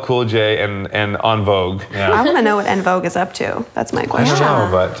LL Cool J and En Vogue. Yeah. I want to know what En Vogue is up to. That's my question. I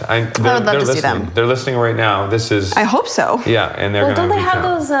don't know, but I would love to see them. They're listening right now. I hope so. Yeah, and they're going to don't they have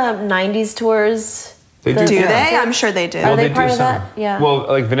those 90s tours? They do. Do they? I'm sure they do. Are they part of that? Yeah. Well,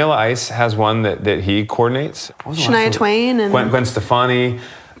 like Vanilla Ice has one that he coordinates. Shania Twain and Gwen Stefani.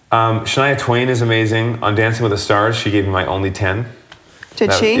 Shania Twain is amazing. On Dancing with the Stars, she gave me my only 10.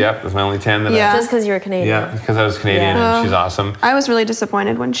 Did she? Yep, that's my only 10 that Yeah. Just because you were Canadian. Yeah, because I was Canadian and she's awesome. I was really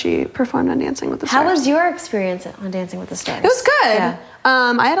disappointed when she performed on Dancing with the Stars. How was your experience on Dancing with the Stars? It was good. Yeah.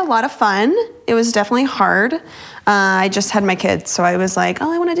 I had a lot of fun. It was definitely hard. I just had my kids, so I was like,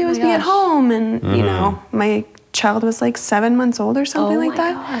 all I want to do is be at home. And, you know, my child was like 7 months old or something like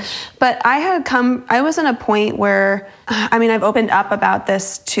that. Gosh. But I was in a point where, I mean, I've opened up about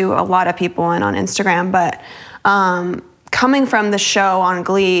this to a lot of people and on Instagram, but coming from the show on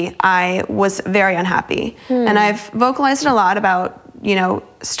Glee, I was very unhappy. And I've vocalized it a lot about, you know,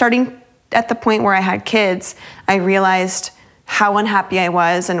 starting at the point where I had kids, I realized how unhappy I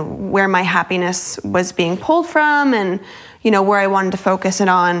was and where my happiness was being pulled from and, you know, where I wanted to focus it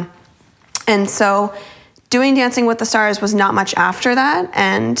on. And so doing Dancing with the Stars was not much after that,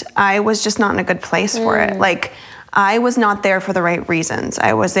 and I was just not in a good place for it. Like, I was not there for the right reasons.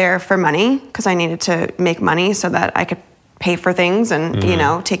 I was there for money because I needed to make money so that I could pay for things and, you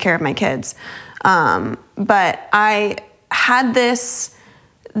know, take care of my kids. But I had this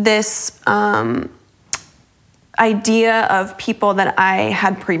idea of people that I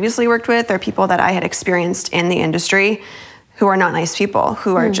had previously worked with or people that I had experienced in the industry who are not nice people,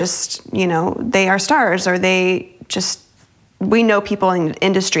 who are just, you know, they are stars or we know people in the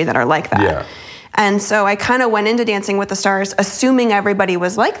industry that are like that. Yeah. And so I kind of went into Dancing with the Stars assuming everybody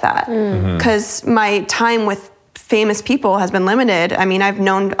was like that because my time with famous people has been limited. I mean, I've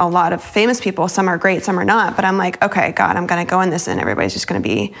known a lot of famous people. Some are great, some are not. But I'm like, okay, God, I'm going to go in this and everybody's just going to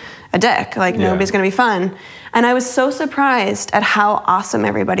be a dick. Like, nobody's going to be fun. And I was so surprised at how awesome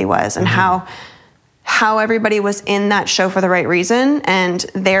everybody was and how everybody was in that show for the right reason and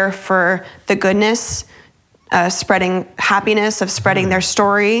there for the goodness, spreading happiness, of spreading their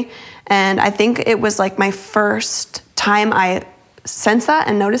story. And I think it was like my first time I sensed that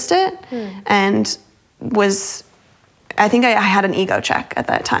and noticed it and I think I had an ego check at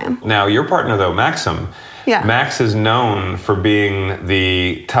that time. Now, your partner, though, Maxim, Max is known for being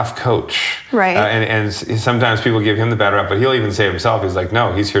the tough coach. Right. And sometimes people give him the bad rap, but he'll even say himself, he's like,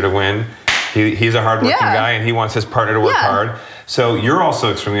 no, he's here to win. He's a hardworking guy, and he wants his partner to work hard. So you're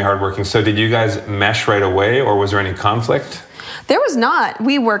also extremely hardworking. So did you guys mesh right away, or was there any conflict? There was not.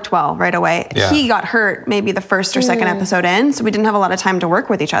 We worked well right away. Yeah. He got hurt maybe the first or second episode in, so we didn't have a lot of time to work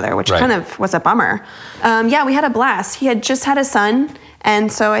with each other, which kind of was a bummer. We had a blast. He had just had a son,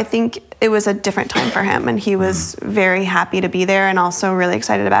 and so I think it was a different time for him, and he was very happy to be there and also really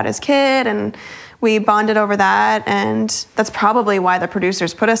excited about his kid, and we bonded over that, and that's probably why the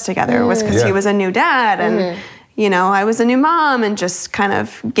producers put us together, was because he was a new dad, and you know, I was a new mom, and just kind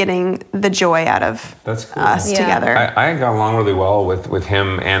of getting the joy out of us together. I got along really well with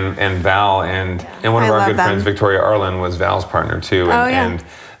him and Val, and one of our good friends, Victoria Arlen, was Val's partner too, and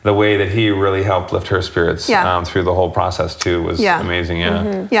the way that he really helped lift her spirits through the whole process too was amazing.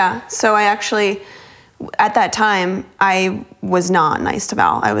 Yeah. So I actually, at that time, I was not nice to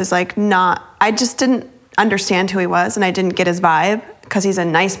Val. I was like I just didn't understand who he was, and I didn't get his vibe because he's a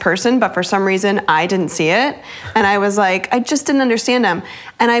nice person, but for some reason I didn't see it. And I was like, I just didn't understand him.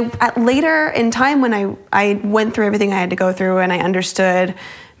 And later in time when I went through everything I had to go through and I understood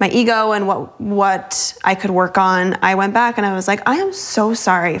my ego and what I could work on, I went back and I was like, I am so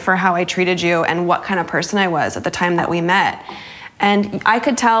sorry for how I treated you and what kind of person I was at the time that we met. And I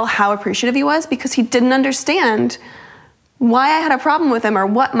could tell how appreciative he was because he didn't understand why I had a problem with him or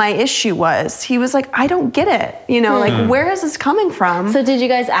what my issue was. He was like, I don't get it. You know, like, where is this coming from? So did you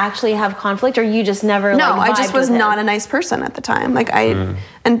guys actually have conflict, or you just never No, like, I just was not a nice person at the time. Like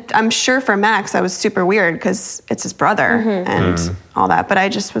and I'm sure for Max, I was super weird because it's his brother and all that. But I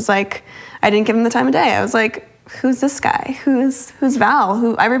just was like, I didn't give him the time of day. I was like, who's this guy? Who's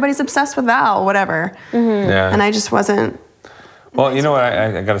Val? Everybody's obsessed with Val, whatever. And I just wasn't. Well, you know what,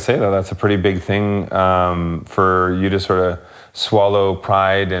 I got to say, though, that's a pretty big thing for you to sort of swallow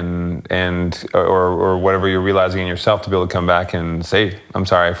pride or whatever you're realizing in yourself to be able to come back and say, I'm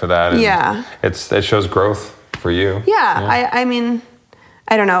sorry for that. And it shows growth for you. Yeah. I mean,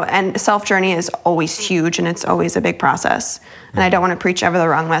 I don't know. And self-journey is always huge, and it's always a big process. And I don't want to preach ever the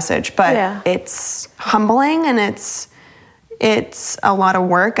wrong message, but it's humbling, and it's a lot of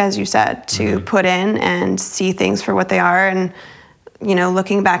work, as you said, to put in and see things for what they are. And you know,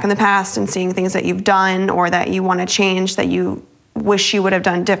 looking back in the past and seeing things that you've done or that you want to change that you wish you would have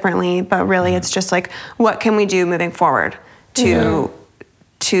done differently, but really it's just like, what can we do moving forward to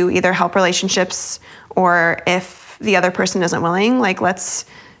either help relationships, or if the other person isn't willing, like, let's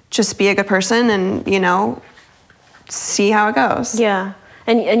just be a good person and, you know, see how it goes. Yeah.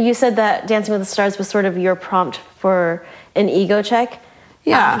 And you said that Dancing with the Stars was sort of your prompt for an ego check.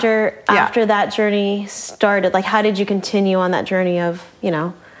 after that journey started? Like, how did you continue on that journey of,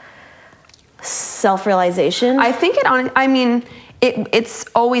 self-realization? I think it's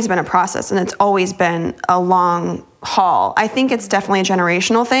always been a process, and it's always been a long haul. I think it's definitely a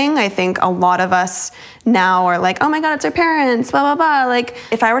generational thing. I think a lot of us now are like, oh my God, it's our parents, blah, blah, blah. Like,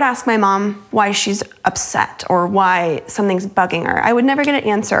 if I were to ask my mom why she's upset or why something's bugging her, I would never get an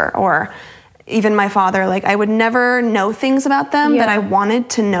answer. Or even my father, like, I would never know things about them that I wanted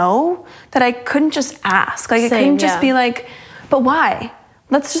to know, that I couldn't just ask. Like, I couldn't just be like, but why?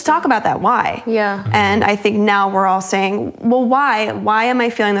 Let's just talk about that. Why? Yeah. And I think now we're all saying, well, why? Why am I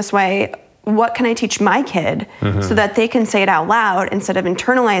feeling this way? What can I teach my kid so that they can say it out loud instead of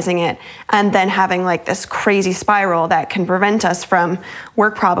internalizing it and then having like this crazy spiral that can prevent us from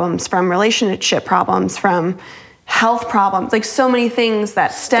work problems, from relationship problems, from health problems, like so many things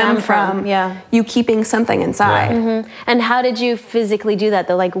that stem from you keeping something inside. And how did you physically do that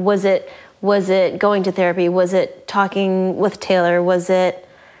though? Like, was it going to therapy? Was it talking with Taylor? Was it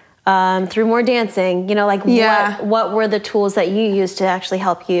through more dancing? What were the tools that you used to actually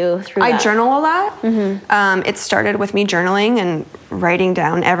help you through that? I journal a lot. It started with me journaling and writing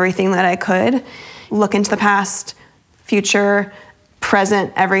down everything that I could, look into the past, future,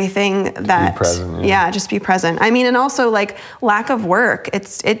 present, everything that... Be present, just be present. I mean, and also like lack of work,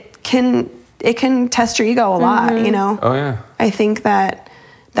 it can test your ego a lot, Oh yeah. I think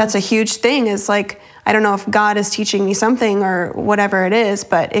that's a huge thing, is like, I don't know if God is teaching me something or whatever it is,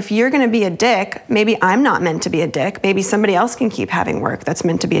 but if you're going to be a dick, maybe I'm not meant to be a dick. Maybe somebody else can keep having work that's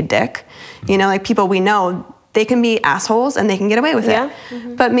meant to be a dick. Like people we know, they can be assholes and they can get away with it.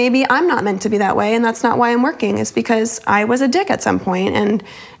 But maybe I'm not meant to be that way, and that's not why I'm working. It's because I was a dick at some point, and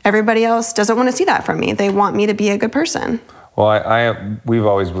everybody else doesn't want to see that from me. They want me to be a good person. Well, we've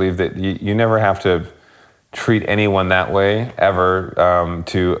always believed that you never have to treat anyone that way ever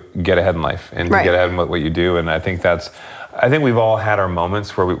to get ahead in life and to get ahead in what you do. And I think we've all had our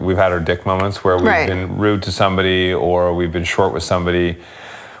moments where we've had our dick moments where we've been rude to somebody or we've been short with somebody.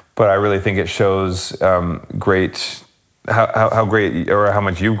 But I really think it shows how great or how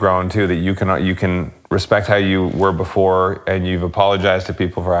much you've grown too, that you can respect how you were before, and you've apologized to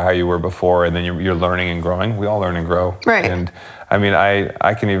people for how you were before, and then you're learning and growing. We all learn and grow. Right. And I mean,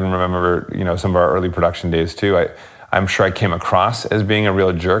 I can even remember, some of our early production days too. I'm sure I came across as being a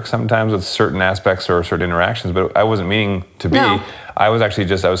real jerk sometimes with certain aspects or certain interactions, but I wasn't meaning to be. No. I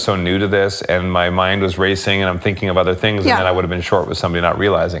was so new to this, and my mind was racing, and I'm thinking of other things, and then I would have been short with somebody not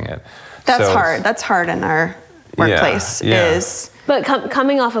realizing it. That's hard. That's hard in our workplace. But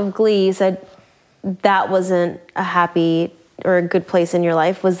coming off of Glee, you said that wasn't a happy or a good place in your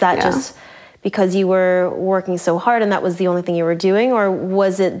life. Was that just because you were working so hard and that was the only thing you were doing, or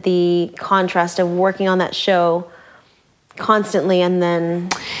was it the contrast of working on that show constantly and then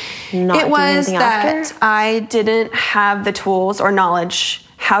not doing anything after? It was that I didn't have the tools or knowledge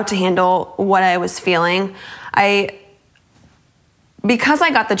how to handle what I was feeling. Because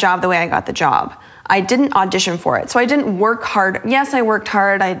I got the job the way I got the job, I didn't audition for it. So I didn't work hard. Yes, I worked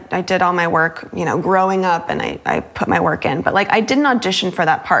hard. I did all my work, growing up, and I put my work in. But I didn't audition for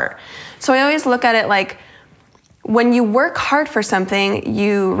that part. So I always look at it like, when you work hard for something,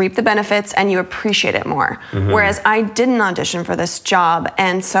 you reap the benefits and you appreciate it more. Whereas I didn't audition for this job.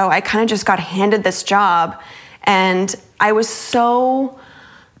 And so I kind of just got handed this job, and I was so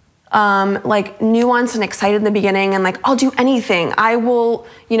nuanced and excited in the beginning, and I'll do anything. I will,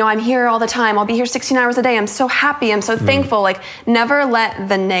 I'm here all the time. I'll be here 16 hours a day. I'm so happy. I'm so thankful. Never let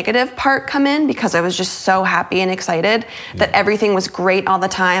the negative part come in, because I was just so happy and excited that everything was great all the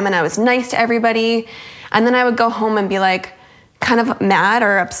time, and I was nice to everybody. And then I would go home and be kind of mad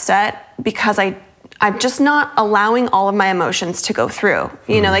or upset because I'm just not allowing all of my emotions to go through.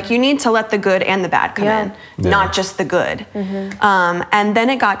 You need to let the good and the bad come in, not just the good. And then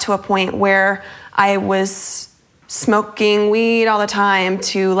it got to a point where I was smoking weed all the time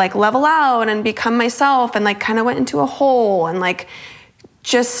to level out and become myself, and kind of went into a hole, and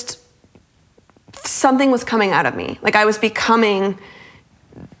just something was coming out of me. I was becoming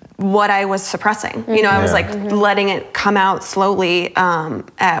what I was suppressing. I was letting it come out slowly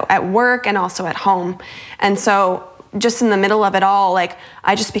at work and also at home. And so just in the middle of it all,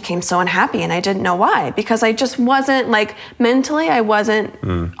 I just became so unhappy, and I didn't know why, because I just wasn't mentally, I wasn't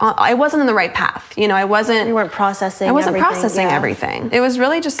in the right path. You weren't processing everything. It was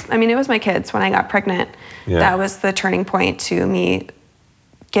really just, it was my kids when I got pregnant. That was the turning point to me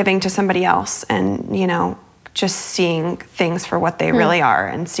giving to somebody else, and, just seeing things for what they really are,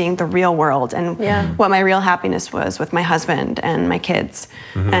 and seeing the real world, and what my real happiness was with my husband and my kids,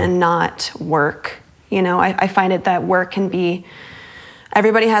 and not work. I find it that work can be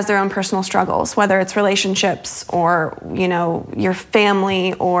everybody has their own personal struggles, whether it's relationships or, you know, your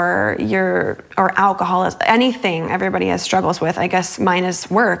family or alcoholism, anything everybody has struggles with. I guess mine is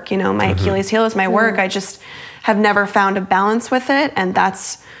work, you know, my Achilles heel is my work. I just have never found a balance with it. And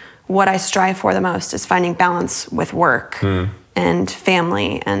that's what I strive for the most, is finding balance with work and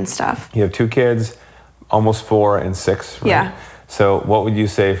family and stuff. You have 2 kids, almost 4 and 6, right? Yeah. So what would you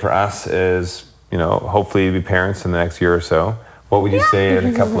say for us is, you know, hopefully be parents in the next year or so? What would you say are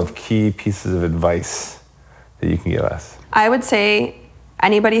a couple of key pieces of advice that you can give us? I would say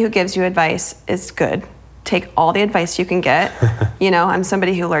anybody who gives you advice is good. Take all the advice you can get. You know, I'm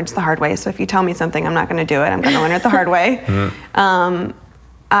somebody who learns the hard way. So if you tell me something, I'm not going to do it. I'm going to learn it the hard way.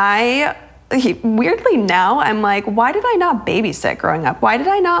 Weirdly now, I'm like, why did I not babysit growing up? Why did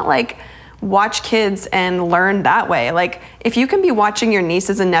I not like watch kids and learn that way? Like, if you can be watching your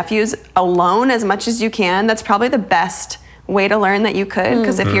nieces and nephews alone as much as you can, that's probably the best way to learn that you could.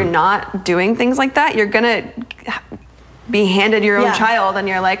 Because if you're not doing things like that, you're gonna be handed your own child and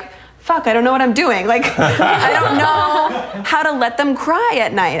you're like, fuck, I don't know what I'm doing. Like, I don't know how to let them cry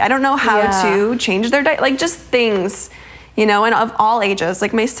at night. I don't know how to change their diet. Like, just things, you know, and of all ages.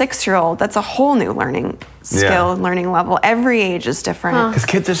 Like my 6-year-old, that's a whole new learning skill, learning level. Every age is different. Because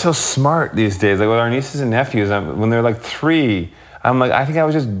kids are so smart these days. Like with our nieces and nephews, when they're like 3, I'm like, I think I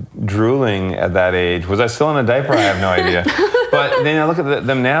was just drooling at that age. Was I still in a diaper? I have no idea. But then I look at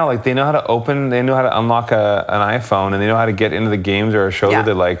them now, like they know how to open, they know how to unlock an iPhone, and they know how to get into the games or a show that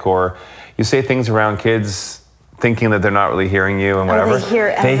they like. Or you say things around kids thinking that they're not really hearing you and whatever. They hear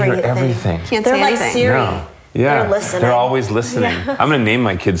everything. Can't They're say like anything. Siri. No. Yeah, They're listening. They're always listening. I'm gonna name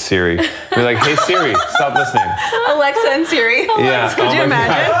my kid Siri. Be like, hey Siri, stop listening. Alexa and Siri. Yeah. Could you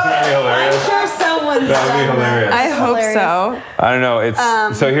imagine? That'd be hilarious. I'm sure someone's That'd be hilarious. I hope so. I don't know.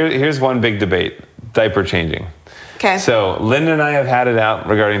 It's so here's one big debate: diaper changing. Okay. So Linda and I have had it out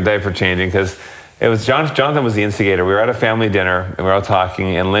regarding diaper changing because it was Jonathan was the instigator. We were at a family dinner and we were all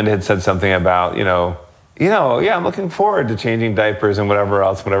talking, and Linda had said something about I'm looking forward to changing diapers and whatever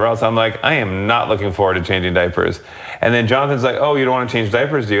else. I'm like, I am not looking forward to changing diapers. And then Jonathan's like, oh, you don't want to change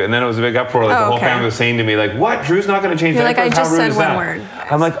diapers, do you? And then it was a big uproar. Like the whole family was saying to me, like, what? Drew's not going to change diapers? Like, I just How rude said is one that? word.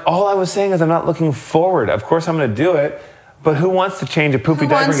 I'm like, all I was saying is I'm not looking forward. Of course I'm going to do it. But who wants to change a poopy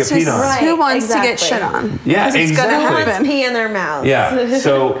diaper and get peed on? Who wants to get shit on? Yeah, It's exactly. gonna happen. Who wants pee in their mouths? Yeah,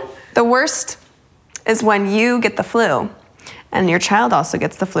 so... The worst is when you get the flu and your child also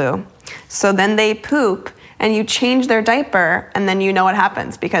gets the flu. So then they poop and you change their diaper and then you know what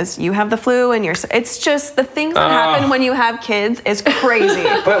happens because you have the flu and it's just the things that happen when you have kids is crazy.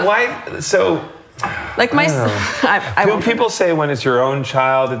 But why, so... Like my... People say when it's your own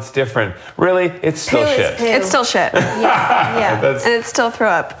child, it's different. Really, it's still shit. It's still shit. Yeah. And it's still throw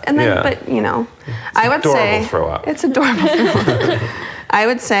up. And then, but you know, I would say... Throw up. It's adorable throw up. I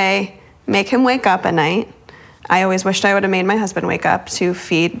would say make him wake up at night. I always wished I would have made my husband wake up to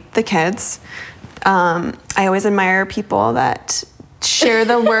feed the kids. I always admire people that share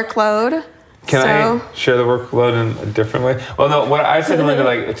the workload. Can I share the workload in a different way? Well, no, what I said to Linda,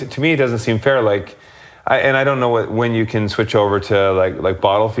 like, to me, it doesn't seem fair. Like, I don't know when you can switch over to like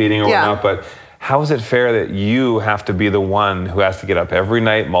bottle feeding or whatnot, but how is it fair that you have to be the one who has to get up every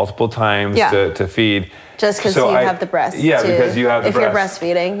night multiple times to feed? Just because you have the breast. Yeah, because you have the breast. If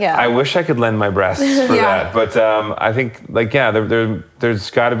you're breastfeeding, I wish I could lend my breasts for that. But I think, there's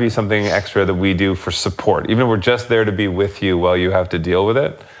got to be something extra that we do for support. Even if we're just there to be with you while you have to deal with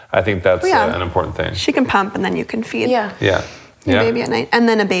it. I think that's an important thing. She can pump and then you can feed. Yeah. Your baby at night. And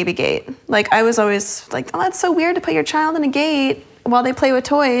then a baby gate. Like, I was always like, oh, that's so weird to put your child in a gate while they play with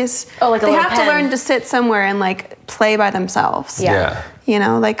toys. Oh, like they have to learn to sit somewhere and like play by themselves. Yeah. You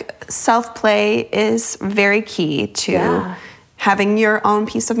know, like self-play is very key to having your own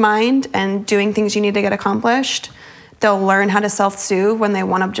peace of mind and doing things you need to get accomplished. They'll learn how to self-soothe when they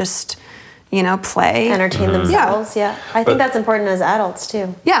want to just, play. Entertain themselves, I think that's important as adults,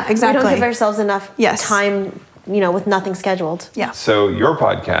 too. Yeah, exactly. We don't give ourselves enough time, with nothing scheduled. Yeah. So your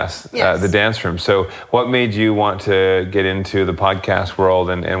podcast, The Dance Room. So what made you want to get into the podcast world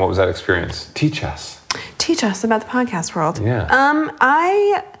and what was that experience? Teach us about the podcast world. Yeah.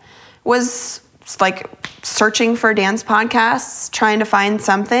 I was like searching for dance podcasts, trying to find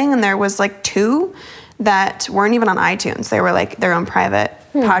something, and there was like 2 that weren't even on iTunes. They were like their own private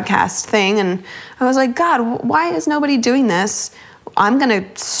podcast thing. And I was like, God, why is nobody doing this? I'm going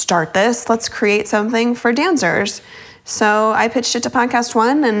to start this. Let's create something for dancers. So I pitched it to Podcast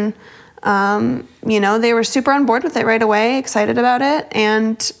One and, they were super on board with it right away, excited about it.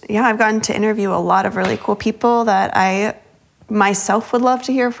 And I've gotten to interview a lot of really cool people that I myself would love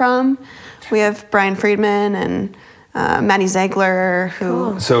to hear from. We have Brian Friedman and Maddie Ziegler,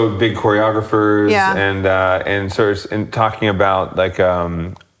 who so big choreographers, Yeah. and sort of talking about like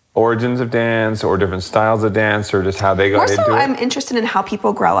origins of dance or different styles of dance or just how they got more into so it. I'm interested in how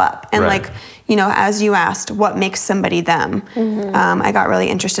people grow up and Right. like, you know, as you asked, what makes somebody them. I got really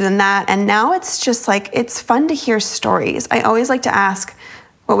interested in that, and now it's just like it's fun to hear stories. I always like to ask,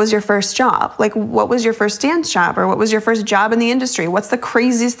 what was your first job? Like, what was your first dance job, or what was your first job in the industry? What's the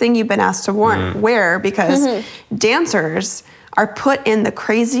craziest thing you've been asked to wear? Because dancers are put in the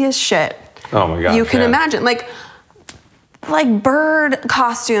craziest shit Oh my gosh, you can yeah. imagine, like bird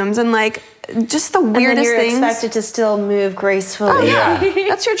costumes and like just the weirdest and then you're things. expected to still move gracefully. Oh, yeah.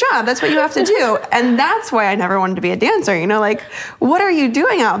 That's your job. That's what you have to do. And that's why I never wanted to be a dancer. You know, like, what are you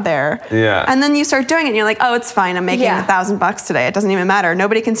doing out there? Yeah. And then you start doing it and you're like, oh, it's fine. I'm making $1,000 today. It doesn't even matter.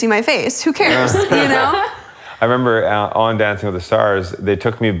 Nobody can see my face. Who cares? You know? I remember on Dancing with the Stars, they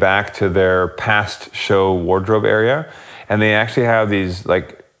took me back to their past show wardrobe area, and they actually have these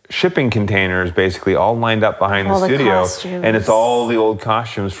like shipping containers basically all lined up behind All the the studio, costumes. and it's all the old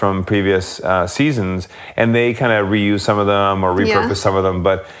costumes from previous seasons, and they kind of reuse some of them or repurpose some of them,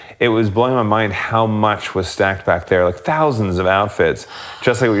 but it was blowing my mind how much was stacked back there, like thousands of outfits,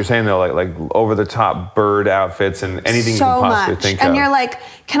 just like what you're saying though, like over the top bird outfits and anything you can possibly think of. And you're like,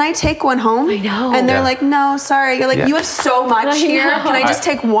 can I take one home? I know. And they're Yeah. like, no, sorry. You're like, Yeah. you have so much I here. know. Can I just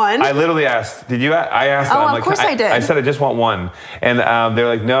take one? I literally asked, did you? I asked Oh, them. of like, course I did. I said, I just want one. And they're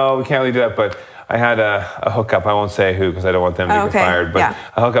like, no, we can't really do that. But I had a hookup. I won't say who because I don't want them to get fired. But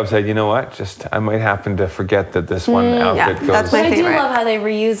a hookup said, you know what? Just I might happen to forget that this one outfit goes. that's my But I do favorite. love how they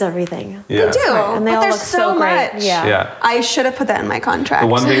reuse everything. Yeah. They do. And they but all there's look so much. great. Yeah. Yeah. I should have put that in my contract. The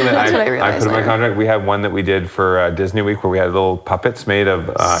one thing that That's what I I realized put in my later. contract, we had one that we did for Disney Week where we had little puppets made of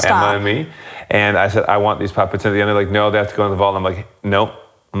Emma and me. And I said, I want these puppets. And at the end, they're like, no, they have to go in the vault. And I'm like, nope.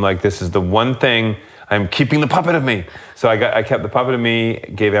 I'm like, this is the one thing. I'm keeping the puppet of me. So I kept the puppet of me,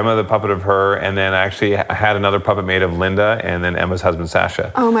 gave Emma the puppet of her, and then I actually had another puppet made of Linda and then Emma's husband,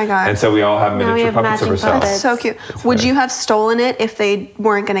 Sasha. Oh my God. And so we all have Now we miniature have puppets of matching ourselves. puppets. So cute. Would you have stolen it if they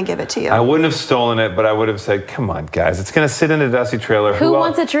weren't going to give it to you? I wouldn't have stolen it, but I would have said, come on, guys, it's going to sit in a dusty trailer. Who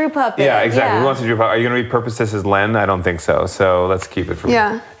else- wants a true puppet? Yeah, exactly. Yeah. Who wants a true puppet? Are you going to repurpose this as Len? I don't think so. So let's keep it for me.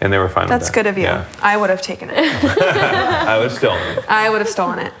 Yeah. And they were fine That's with that. good of you. Yeah. I would have taken it. I would have stolen it. I would have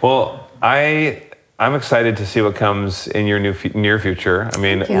stolen it. Well, I'm excited to see what comes in your near future. I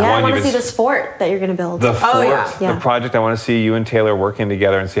mean, Yeah, I want to you've see been- this fort that you're going to build. The fort, Yeah. the project. I want to see you and Taylor working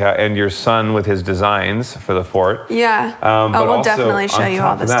together and see how, and your son with his designs for the fort. Yeah. But we'll also, definitely show on you top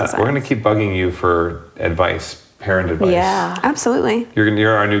all of this that, design. we're going to keep bugging you for advice, parent advice. Yeah. Absolutely.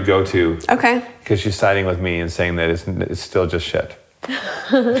 You're our new go-to Okay. because she's siding with me and saying that it's still just shit.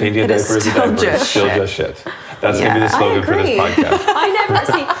 Changing a It is diaper is a still diaper. It's just still shit. just shit. That's going to be the I slogan for this agree. podcast.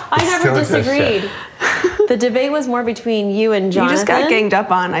 I never Still just disagreed. The debate was more between you and You Jonathan. just got ganged up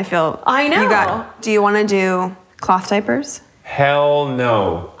on, I feel. I know. Do you want to do cloth diapers? Hell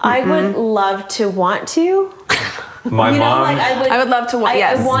no. I would love to want to. My You know, mom. like I would love to want. I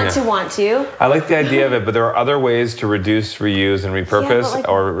Yes. want to. I like the idea of it, but there are other ways to reduce, reuse, and repurpose like,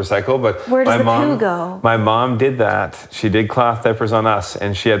 or recycle. But where does my the mom, poo go? My mom did that. She did cloth diapers on us,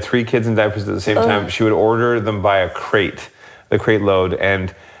 and she had 3 kids in diapers at the same time. She would order them by a crate, the crate load,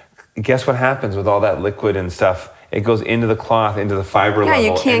 and guess what happens with all that liquid and stuff? It goes into the cloth, into the fiber Yeah, level.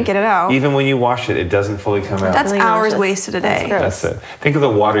 you can't and get it out. Even when you wash it, it doesn't fully come out. That's Oh my gosh, hours that's- wasted a that's day. gross. That's it. Think of the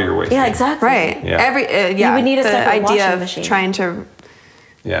water you're wasting. Yeah, exactly. Right. Yeah. Yeah. would need a the separate idea washing of machine. trying to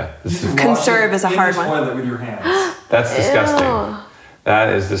Yeah. This is, conserve is a hard one. Toilet with your hands. that's disgusting.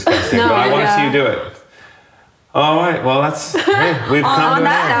 That is disgusting. No, but I want to yeah. see you do it. All right. Well, that's hey, we've come On to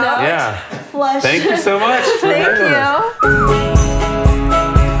that an end. note. Yeah. Flush. Thank you so much. for Thank hanging with us. you.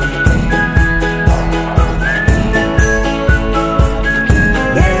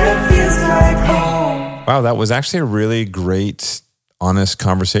 Yeah, it feels like home. Wow, that was actually a really great, honest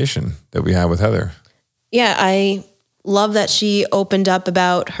conversation that we had with Heather. Yeah, I love that she opened up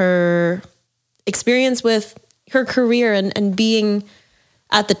about her experience with her career and being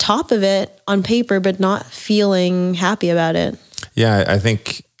at the top of it on paper, but not feeling happy about it. Yeah, I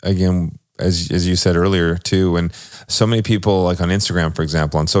think, again, as you said earlier too, when so many people, like on Instagram, for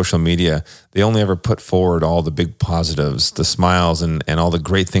example, on social media, they only ever put forward all the big positives, the smiles and all the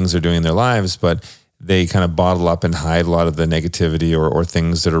great things they're doing in their lives, but they kind of bottle up and hide a lot of the negativity or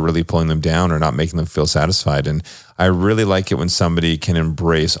things that are really pulling them down or not making them feel satisfied. And I really like it when somebody can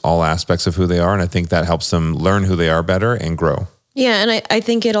embrace all aspects of who they are. And I think that helps them learn who they are better and grow. Yeah, and I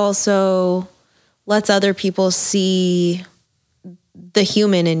think it also lets other people see the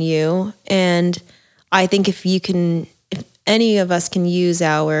human in you. And I think if any of us can use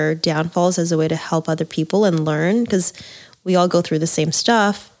our downfalls as a way to help other people and learn, because we all go through the same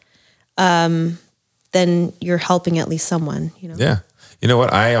stuff, then you're helping at least someone, you know? Yeah. You know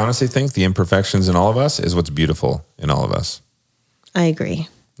what? I honestly think the imperfections in all of us is what's beautiful in all of us. I agree.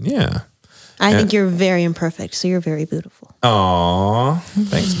 Yeah. I think you're very imperfect, so you're very beautiful. Aw,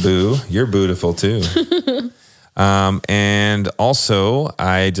 thanks, Boo. You're beautiful too. And also,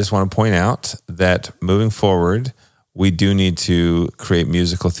 I just want to point out that moving forward, we do need to create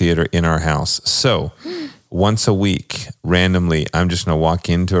musical theater in our house. So once a week, randomly, I'm just going to walk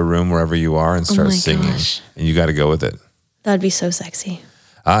into a room wherever you are and start singing. Gosh. And you got to go with it. That'd be so sexy.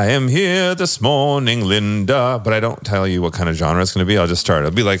 I am here this morning, Linda. But I don't tell you what kind of genre it's going to be. I'll just start.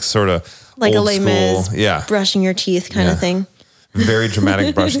 It'll be like sort of like old a Les Mis, yeah, brushing your teeth kind of thing. Very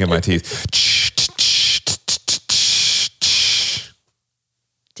dramatic brushing of my teeth.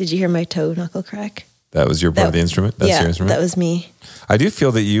 Did you hear my toe knuckle crack? That was your part of the instrument? That's your instrument? That was me. I do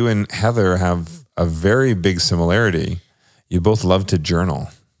feel that you and Heather have a very big similarity. You both love to journal.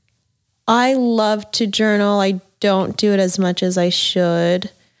 I love to journal. I don't do it as much as I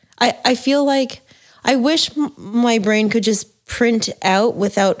should. I feel like I wish my brain could just print out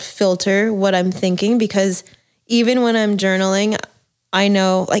without filter what I'm thinking, because even when I'm journaling, I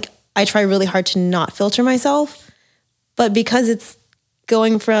know, like, I try really hard to not filter myself, but because it's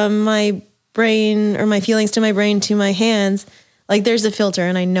going from my brain or my feelings to my brain to my hands, like there's a filter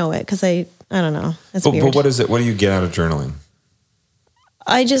and I know it because I don't know. That's weird. But what is it? What do you get out of journaling?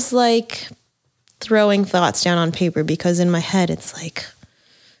 I just like throwing thoughts down on paper, because in my head it's like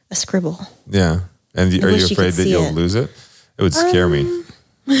a scribble. Yeah. And are you afraid that you'll lose it? It would scare me.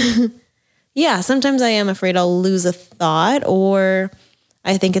 Yeah, sometimes I am afraid I'll lose a thought, or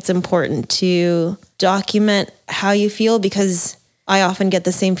I think it's important to document how you feel, because I often get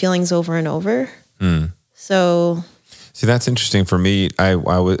the same feelings over and over. So, see, that's interesting for me. I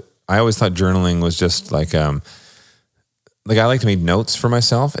always thought journaling was just like I like to make notes for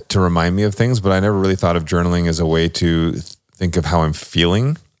myself to remind me of things, but I never really thought of journaling as a way to think of how I'm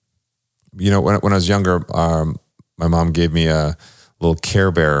feeling. You know, when I was younger, my mom gave me a little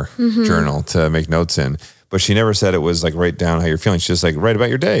Care Bear journal to make notes in, but she never said it was like write down how you're feeling. She just like write about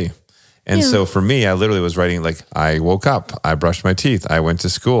your day. And so for me, I literally was writing like, I woke up, I brushed my teeth, I went to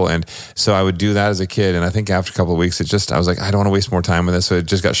school. And so I would do that as a kid. And I think after a couple of weeks, I was like, I don't want to waste more time with this. So it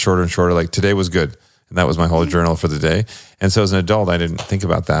just got shorter and shorter. Like today was good. And that was my whole journal for the day. And so as an adult, I didn't think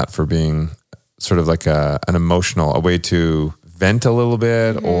about that for being sort of like a way to vent a little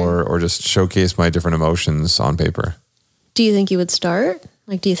bit or just showcase my different emotions on paper. Do you think you would start?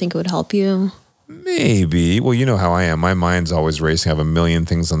 Like, do you think it would help you? Maybe. Well, you know how I am. My mind's always racing. I have a million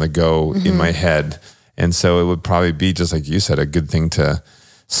things on the go in my head. And so it would probably be, just like you said, a good thing to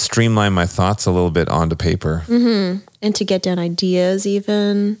streamline my thoughts a little bit onto paper. And to get down ideas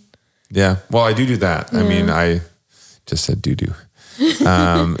even. Yeah. Well, I do that. I mean, I just said do.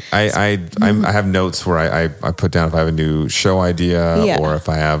 I have notes where I put down if I have a new show idea or if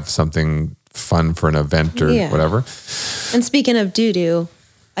I have something fun for an event or whatever. And speaking of do,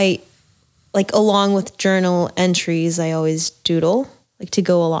 I like, along with journal entries, I always doodle, like, to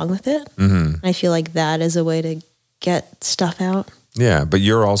go along with it. I feel like that is a way to get stuff out. Yeah, but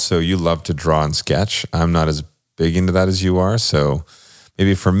you love to draw and sketch. I'm not as big into that as you are. So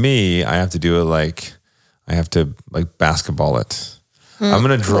maybe for me, I have to do it like, I have to like basketball it. I'm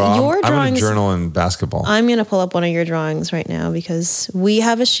going to draw. I'm going to journal in basketball. I'm going to pull up one of your drawings right now, because we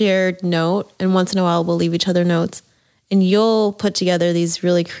have a shared note, and once in a while we'll leave each other notes, and you'll put together these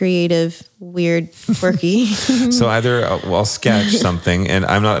really creative, weird, quirky. So either I'll sketch something, and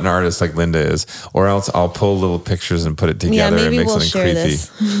I'm not an artist like Linda is, or else I'll pull little pictures and put it together and make something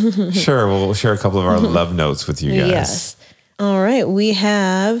creepy. Sure, we'll share a couple of our love notes with you guys. Yes. All right, we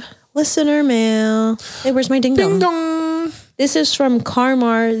have listener mail. Hey, where's my ding dong? Ding dong. This is from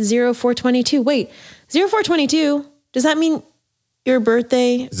Carmar0422. Wait, 0422, does that mean your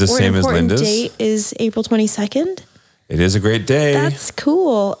birthday is the same as Linda's date is April 22nd? It is a great day. That's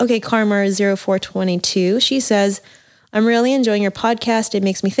cool. Okay, Carmar0422. She says, I'm really enjoying your podcast. It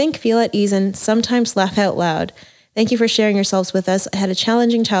makes me think, feel at ease, and sometimes laugh out loud. Thank you for sharing yourselves with us. I had a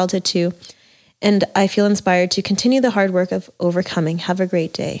challenging childhood too, and I feel inspired to continue the hard work of overcoming. Have a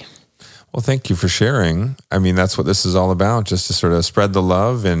great day. Well, thank you for sharing. I mean, that's what this is all about, just to sort of spread the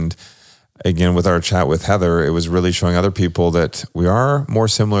love. And again, with our chat with Heather, it was really showing other people that we are more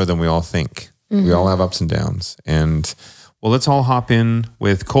similar than we all think. We all have ups and downs. And well, let's all hop in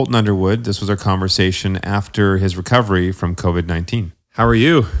with Colton Underwood. This was our conversation after his recovery from COVID-19. How are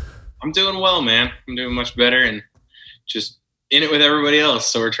you? I'm doing well, man. I'm doing much better and just in it with everybody else.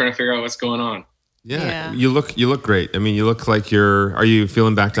 So we're trying to figure out what's going on. Yeah. You look great. I mean, you look like are you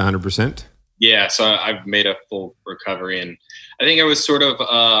feeling back to 100%? Yeah. So I've made a full recovery, and I think I was sort of,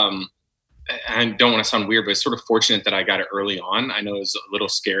 I don't want to sound weird, but it's sort of fortunate that I got it early on. I know it was a little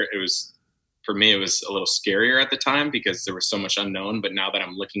scary. For me, it was a little scarier at the time because there was so much unknown. But now that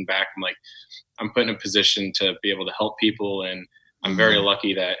I'm looking back, I'm like, I'm put in a position to be able to help people. And I'm very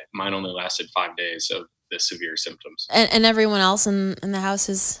lucky that mine only lasted 5 days of the severe symptoms. And everyone else in the house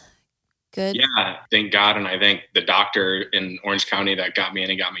is good? Yeah, thank God. And I thank the doctor in Orange County that got me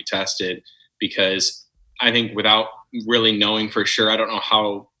in and got me tested, because I think without really knowing for sure, I don't know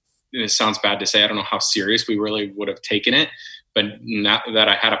how, it sounds bad to say, I don't know how serious we really would have taken it. But now that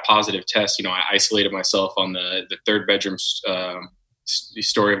I had a positive test, I isolated myself on the third bedroom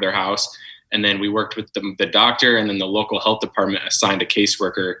story of their house. And then we worked with the doctor, and then the local health department assigned a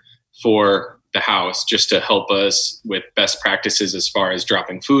caseworker for the house just to help us with best practices as far as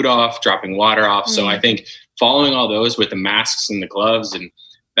dropping food off, dropping water off. So I think following all those with the masks and the gloves, and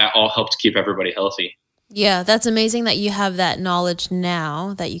that all helped keep everybody healthy. Yeah, that's amazing that you have that knowledge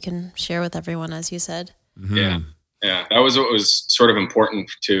now that you can share with everyone, as you said. Mm-hmm. Yeah. That was what was sort of important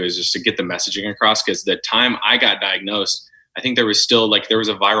too, is just to get the messaging across, because the time I got diagnosed, I think there was still there was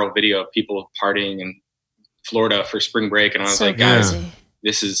a viral video of people partying in Florida for spring break. And I was so like, guys,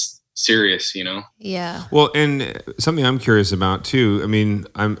 this is serious, Yeah. Well, and something I'm curious about too. I mean,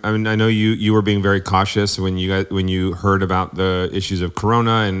 I know you were being very cautious when you heard about the issues of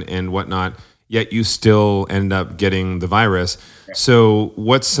Corona and whatnot. Yet you still end up getting the virus. Yeah. So,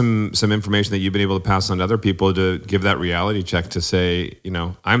 what's some information that you've been able to pass on to other people to give that reality check to say,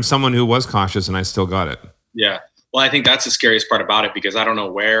 I'm someone who was cautious and I still got it? Yeah. Well, I think that's the scariest part about it, because I don't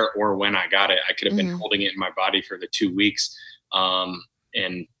know where or when I got it. I could have been holding it in my body for the 2 weeks,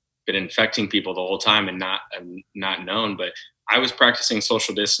 and been infecting people the whole time and not known. But I was practicing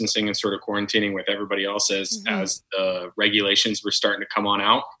social distancing and sort of quarantining with everybody else as the regulations were starting to come on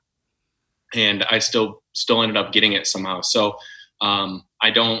out, and I still ended up getting it somehow. So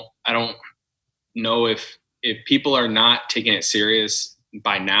I don't know if people are not taking it serious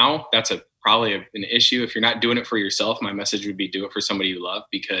by now. That's probably an issue. If you're not doing it for yourself, my message would be do it for somebody you love,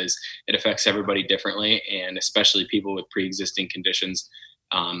 because it affects everybody differently, and especially people with pre-existing conditions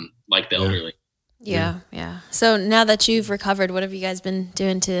like the elderly. Yeah. So now that you've recovered, what have you guys been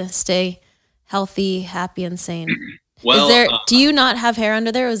doing to stay healthy, happy, and sane? Well, do you not have hair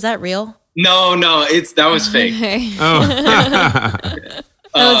under there? Is that real? No, that was fake. Oh.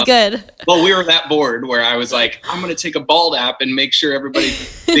 That was good. Well, we were that bored where I was like, I'm going to take a bald app and make sure everybody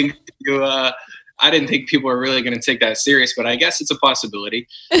thinks you. I didn't think people were really going to take that serious, but I guess it's a possibility.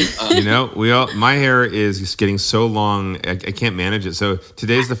 My hair is just getting so long, I can't manage it. So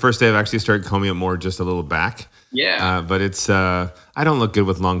today's the first day I've actually started combing it more just a little back. Yeah. But it's, I don't look good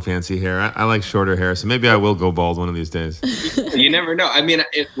with long, fancy hair. I like shorter hair. So maybe I will go bald one of these days. You never know. I mean,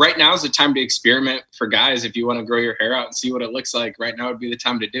 right now is the time to experiment for guys. If you want to grow your hair out and see what it looks like, right now would be the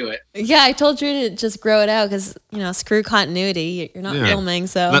time to do it. Yeah, I told you to just grow it out because, screw continuity. You're not filming,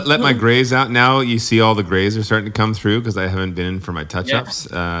 so. Let my grays out. Now you see all the grays are starting to come through because I haven't been in for my touch-ups.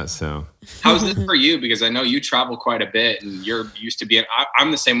 So. How's this for you? Because I know you travel quite a bit, and you're used to being.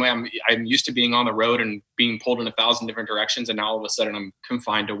 I'm the same way. I'm used to being on the road and being pulled in 1,000 different directions, and now all of a sudden I'm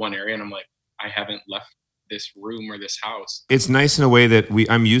confined to one area, and I'm like, I haven't left this room or this house. It's nice in a way that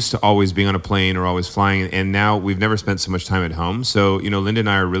I'm used to always being on a plane or always flying, and now we've never spent so much time at home. So Linda and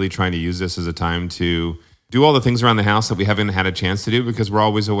I are really trying to use this as a time to do all the things around the house that we haven't had a chance to do because we're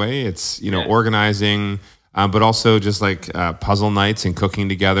always away. It's organizing. But also just like puzzle nights and cooking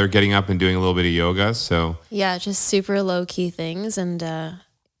together, getting up and doing a little bit of yoga. So yeah, just super low key things, and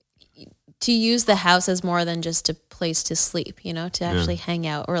to use the house as more than just a place to sleep, to actually hang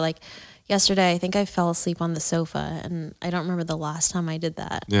out. Or like yesterday, I think I fell asleep on the sofa, and I don't remember the last time I did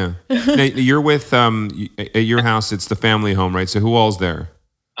that. Yeah. Now, you're with at your house. It's the family home, right? So who all's there?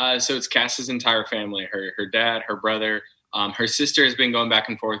 So it's Cass's entire family. Her dad, her brother. Her sister has been going back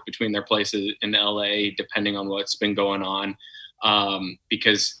and forth between their places in LA, depending on what's been going on.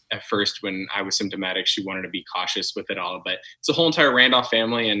 Because at first, when I was symptomatic, she wanted to be cautious with it all. But it's a whole entire Randolph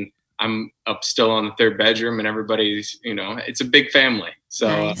family, and I'm up still on the third bedroom, and everybody's, it's a big family. So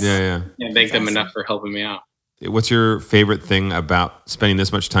nice. Yeah. Can't thank them enough for helping me out. What's your favorite thing about spending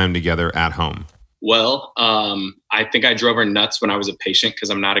this much time together at home? Well, I think I drove her nuts when I was a patient because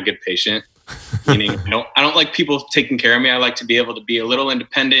I'm not a good patient. Meaning, I don't like people taking care of me. I like to be able to be a little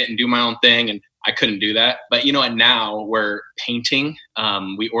independent and do my own thing. And I couldn't do that. But you know what? Now we're painting.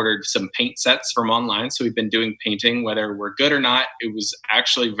 We ordered some paint sets from online. So we've been doing painting, whether we're good or not. It was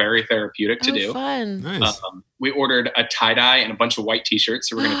actually very therapeutic to do. Fun. Nice. We ordered a tie-dye and a bunch of white t-shirts.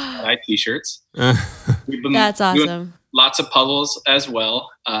 So we're going to tie-dye t-shirts. That's awesome. Lots of puzzles as well.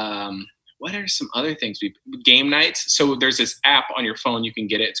 What are some other things? Game nights. So there's this app on your phone. You can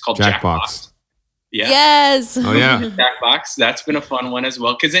get it. It's called Jackbox. Yeah. Yes. Oh yeah. Jackbox. That's been a fun one as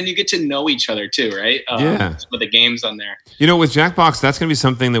well. Cause then you get to know each other too, right? Yeah. With the games on there. You know, with Jackbox, that's going to be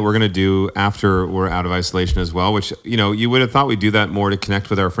something that we're going to do after we're out of isolation as well, which, you know, you would have thought we'd do that more to connect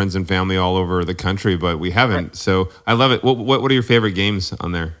with our friends and family all over the country, but we haven't. Right. So I love it. What are your favorite games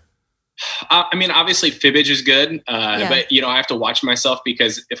on there? I mean, obviously Fibbage is good, but you know, I have to watch myself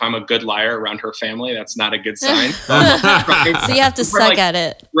because if I'm a good liar around her family, that's not a good sign. So you have to suck at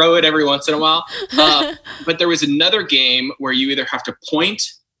it. Throw it every once in a while. But there was another game where you either have to point,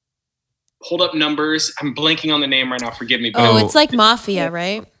 hold up numbers. I'm blanking on the name right now. Forgive me. Oh, it's like Mafia,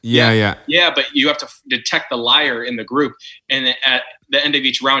 right? Yeah. Yeah, but you have to detect the liar in the group. And at the end of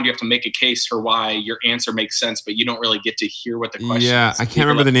each round, you have to make a case for why your answer makes sense, but you don't really get to hear what the question is. Yeah, I can't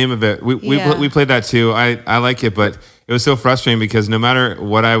remember the name of it. We played that too. I like it, but it was so frustrating because no matter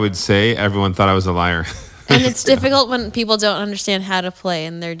what I would say, everyone thought I was a liar. And it's difficult when people don't understand how to play,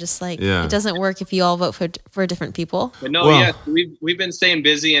 and they're just like, it doesn't work if you all vote for different people. But no, we've been staying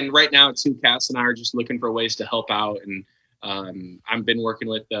busy, and right now, too, Cass and I are just looking for ways to help out. And I've been working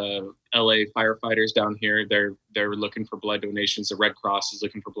with the LA firefighters down here. They're looking for blood donations. The Red Cross is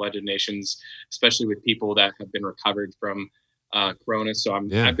looking for blood donations, especially with people that have been recovered from Corona. So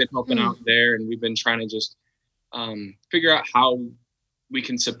I've been helping out there, and we've been trying to just figure out how we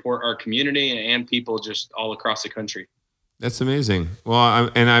can support our community and people just all across the country. That's amazing.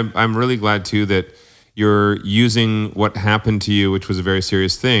 Well, I'm really glad too that you're using what happened to you, which was a very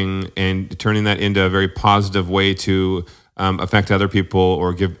serious thing, and turning that into a very positive way to affect other people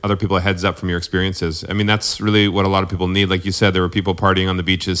or give other people a heads up from your experiences. I mean, that's really what a lot of people need. Like you said, there were people partying on the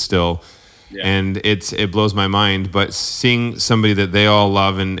beaches still. Yeah. And it blows my mind, but seeing somebody that they all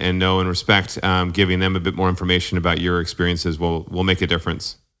love and know and respect, giving them a bit more information about your experiences will make a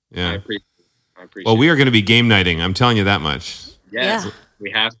difference. Yeah, I appreciate well, we are going to be game nighting. I'm telling you that much. Yes, we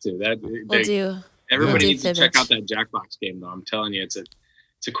have to. We'll do. Everybody needs to check out that Jackbox game, though. I'm telling you, it's a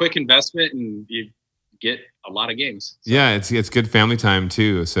quick investment, and you get a lot of games. So. Yeah, it's good family time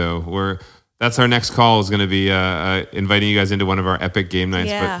too. So that's our next call is going to be inviting you guys into one of our epic game nights.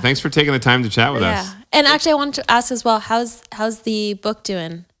 Yeah. But thanks for taking the time to chat with us. And actually, I wanted to ask as well, how's the book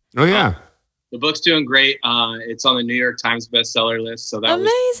doing? Oh, yeah. The book's doing great. It's on the New York Times bestseller list. So that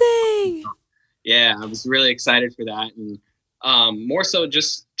amazing. I was really excited for that. And more so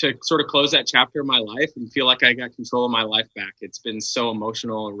just to sort of close that chapter of my life and feel like I got control of my life back. It's been so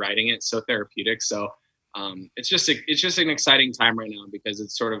emotional writing it, so therapeutic. So it's just an exciting time right now because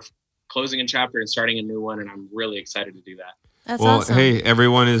it's sort of closing a chapter and starting a new one, and I'm really excited to do that. That's awesome. Hey,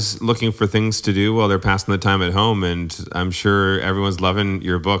 everyone is looking for things to do while they're passing the time at home, and I'm sure everyone's loving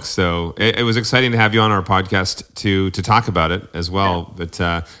your book. So it was exciting to have you on our podcast to talk about it as well. Yeah.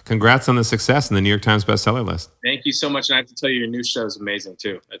 But congrats on the success in the New York Times bestseller list. Thank you so much, and I have to tell you, your new show is amazing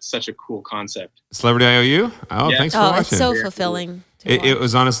too. It's such a cool concept. Celebrity IOU? Oh, thanks for watching. It's so fulfilling. It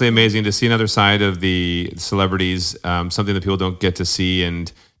was honestly amazing to see another side of the celebrities, something that people don't get to see,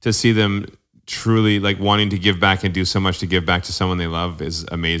 and to see them truly like wanting to give back and do so much to give back to someone they love is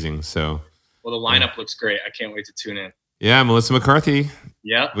amazing. So, well, the lineup looks great. I can't wait to tune in. Yeah, Melissa McCarthy.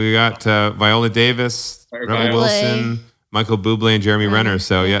 Yep. We got Viola Davis, Rebel Wilson, Michael Bublé, and Jeremy Renner.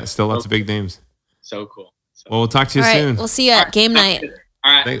 So still lots of big names. So cool. Well, we'll talk to you soon. We'll see you at game night.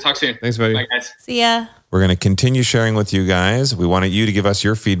 All right, talk soon. Thanks, buddy. Bye, guys. See ya. We're going to continue sharing with you guys. We wanted you to give us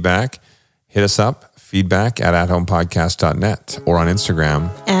your feedback. Hit us up, feedback@athomepodcast.net, or on Instagram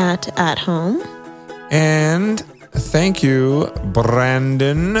at home. And thank you,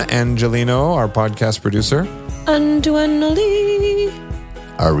 Brandon Angelino, our podcast producer. And Dwennally,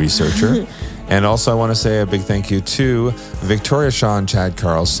 our researcher. And also I want to say a big thank you to Victoria Shaw and Chad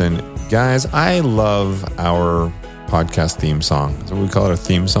Carlson. Guys, I love our podcast theme song. Is that what we call it, a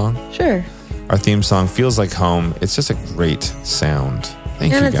theme song? Sure. Our theme song feels like home. It's just a great sound.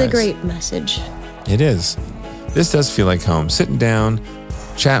 Thank you, guys. And it's a great message. It is. This does feel like home. Sitting down,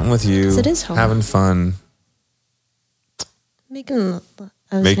 chatting with you. It is home. Having fun. Making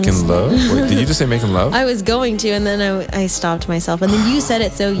love? Wait, did you just say making love? I was going to, and then I stopped myself. And then you said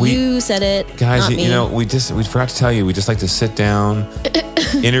it, so you said it. Guys, not me. you know, we forgot to tell you, we just like to sit down,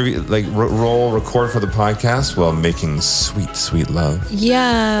 interview, like record for the podcast while making sweet, sweet love.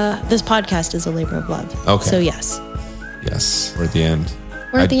 Yeah, this podcast is a labor of love. Okay. So yes. Yes, we're at the end.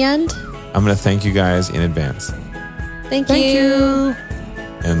 We're at the end? I'm going to thank you guys in advance. Thank you.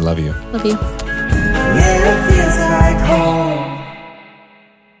 And love you. Love you. Yeah, it feels like home.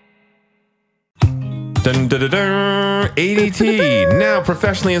 Dun, dun, dun, dun. ADT now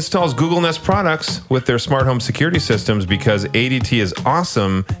professionally installs Google Nest products with their smart home security systems because ADT is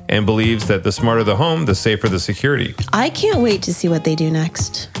awesome and believes that the smarter the home, the safer the security. I can't wait to see what they do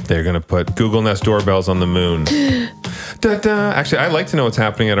next. They're going to put Google Nest doorbells on the moon. Da, da. Actually, I'd like to know what's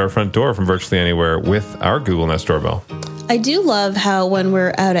happening at our front door from virtually anywhere with our Google Nest doorbell. I do love how when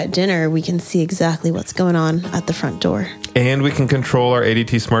we're out at dinner, we can see exactly what's going on at the front door. And we can control our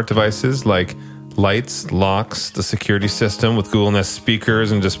ADT smart devices like lights, locks, the security system with Google Nest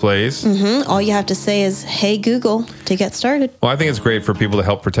speakers and displays. All you have to say is, "Hey, Google," to get started. Well, I think it's great for people to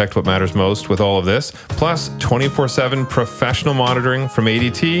help protect what matters most with all of this. Plus, 24/7 professional monitoring from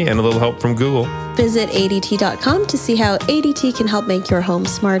ADT and a little help from Google. Visit ADT.com to see how ADT can help make your home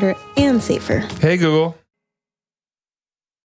smarter and safer. Hey, Google.